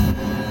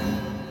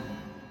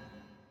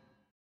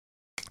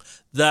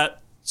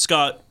 That,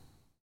 Scott,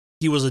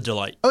 he was a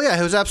delight. Oh, yeah,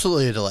 it was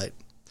absolutely a delight.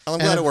 I'm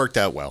glad it worked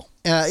out well.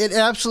 It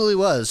absolutely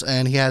was.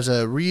 And he has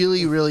a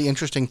really, really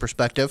interesting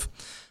perspective.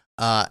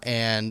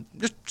 And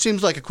just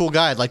seems like a cool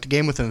guy. I'd like to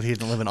game with him if he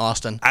didn't live in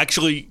Austin.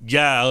 Actually,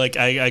 yeah, like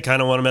I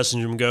kind of want to message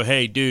him and go,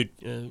 hey, dude,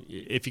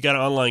 if you got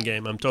an online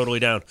game, I'm totally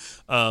down.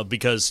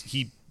 Because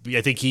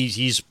I think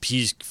he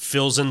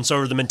fills in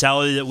sort of the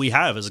mentality that we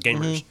have as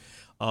gamers.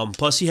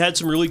 Plus, he had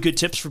some really good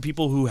tips for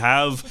people who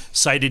have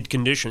sighted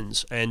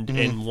conditions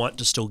and want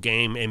to still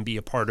game and be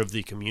a part of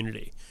the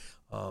community.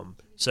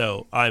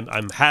 So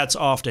I'm hats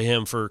off to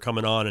him for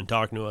coming on and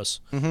talking to us.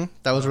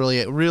 That was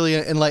really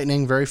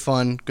enlightening, very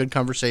fun, good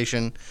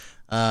conversation.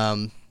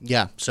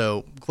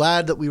 So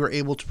glad that we were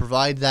able to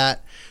provide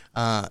that.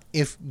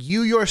 If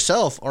you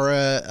yourself are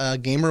a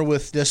gamer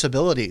with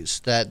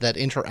disabilities that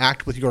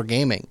interact with your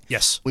gaming,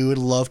 yes, we would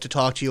love to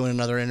talk to you in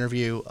another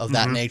interview of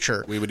that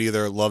nature. We would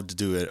either love to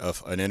do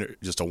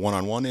just a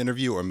one-on-one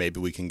interview, or maybe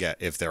we can get,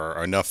 if there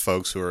are enough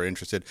folks who are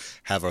interested,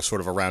 have a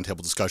sort of a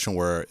roundtable discussion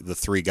where the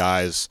three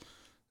guys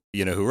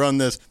you know who run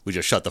this. We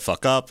just shut the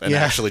fuck up and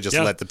Yeah. actually just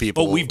let the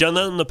people. Well, we've done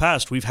that in the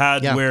past. We've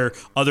had Yeah. where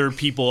other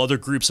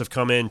groups have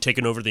come in,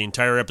 taken over the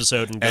entire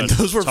episode, and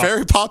those were talk.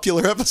 very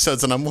popular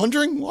episodes, and I'm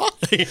wondering why.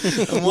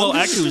 Well,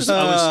 actually,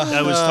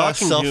 I was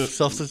talking to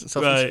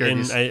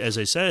self-insecurities. and as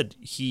I said,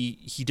 he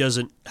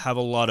doesn't have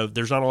a lot of.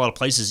 There's not a lot of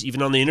places,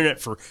 even on the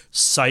internet, for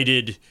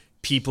sighted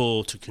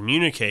people to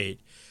communicate.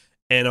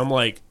 And I'm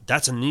like,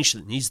 that's a niche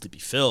that needs to be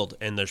filled.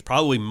 And there's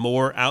probably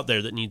more out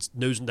there that needs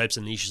those types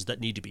of niches that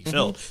need to be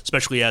filled,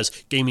 especially as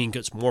gaming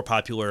gets more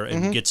popular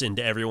and gets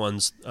into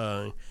everyone's.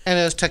 And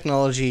as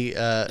technology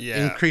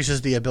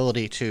increases the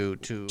ability to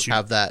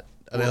have that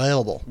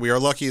available. We are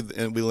lucky,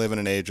 and we live in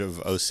an age of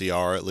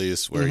OCR at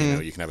least, where you know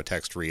you can have a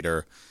text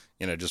reader.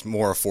 You know, just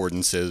more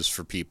affordances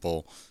for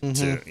people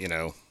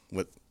to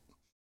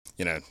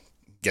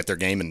get their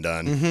gaming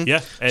done. Yeah.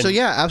 And So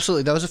yeah,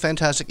 absolutely. That was a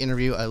fantastic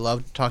interview. I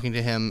loved talking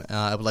to him.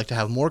 I would like to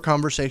have more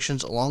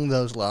conversations along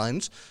those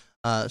lines.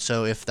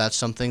 So if that's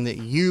something that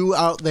you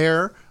out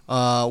there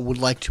would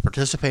like to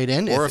participate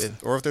in, Or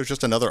if there's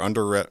just another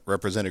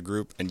underrepresented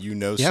group and you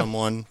know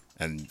someone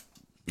and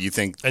you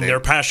think they're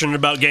passionate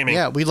about gaming.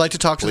 yeah, we'd like to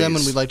talk to them,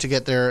 and Please. we'd like to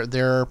get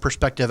their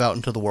perspective out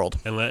into the world.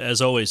 And as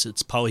always,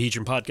 it's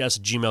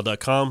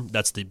polyhedronpodcast@gmail.com.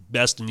 That's the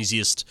best and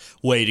easiest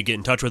way to get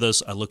in touch with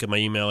us. I look at my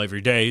email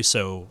every day,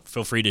 so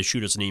feel free to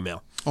shoot us an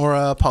email. Or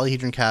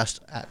Polyhedroncast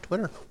at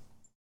Twitter.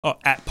 Oh,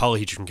 at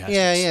polyhedroncast.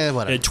 Yeah,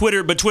 whatever.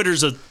 Twitter, but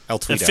Twitter's a tweet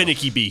out.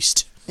 finicky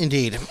beast.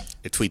 Indeed.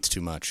 it tweets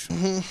too much.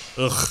 Ugh,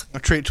 Or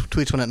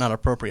tweets when it's not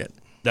appropriate.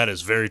 that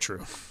is very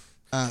true.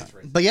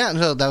 But yeah,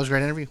 so that was a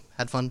great interview.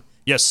 Had fun.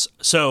 Yes,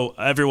 so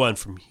everyone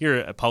from here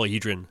at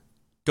Polyhedron,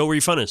 go where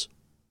your fun is.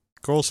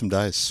 Roll some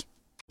dice.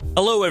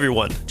 Hello,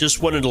 everyone.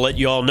 Just wanted to let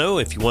you all know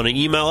if you want to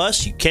email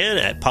us, you can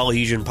at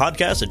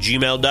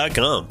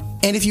polyhedronpodcast@gmail.com.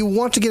 And if you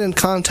want to get in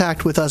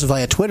contact with us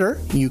via Twitter,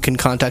 you can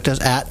contact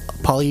us at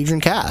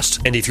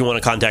Polyhedroncast. And if you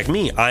want to contact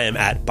me, I am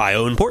at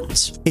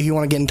BioImportance. If you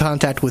want to get in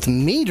contact with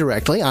me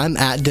directly, I'm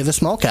at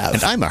DivisMallCav.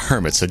 And I'm a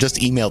hermit, so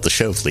just email the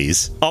show,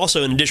 please.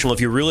 Also, in addition,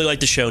 if you really like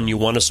the show and you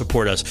want to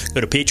support us,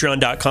 go to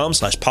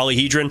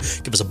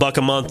patreon.com/polyhedron. Give us $1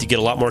 a month. You get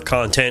a lot more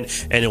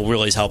content, and it'll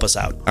really help us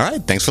out. All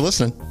right, thanks for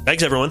listening.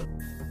 Thanks, everyone.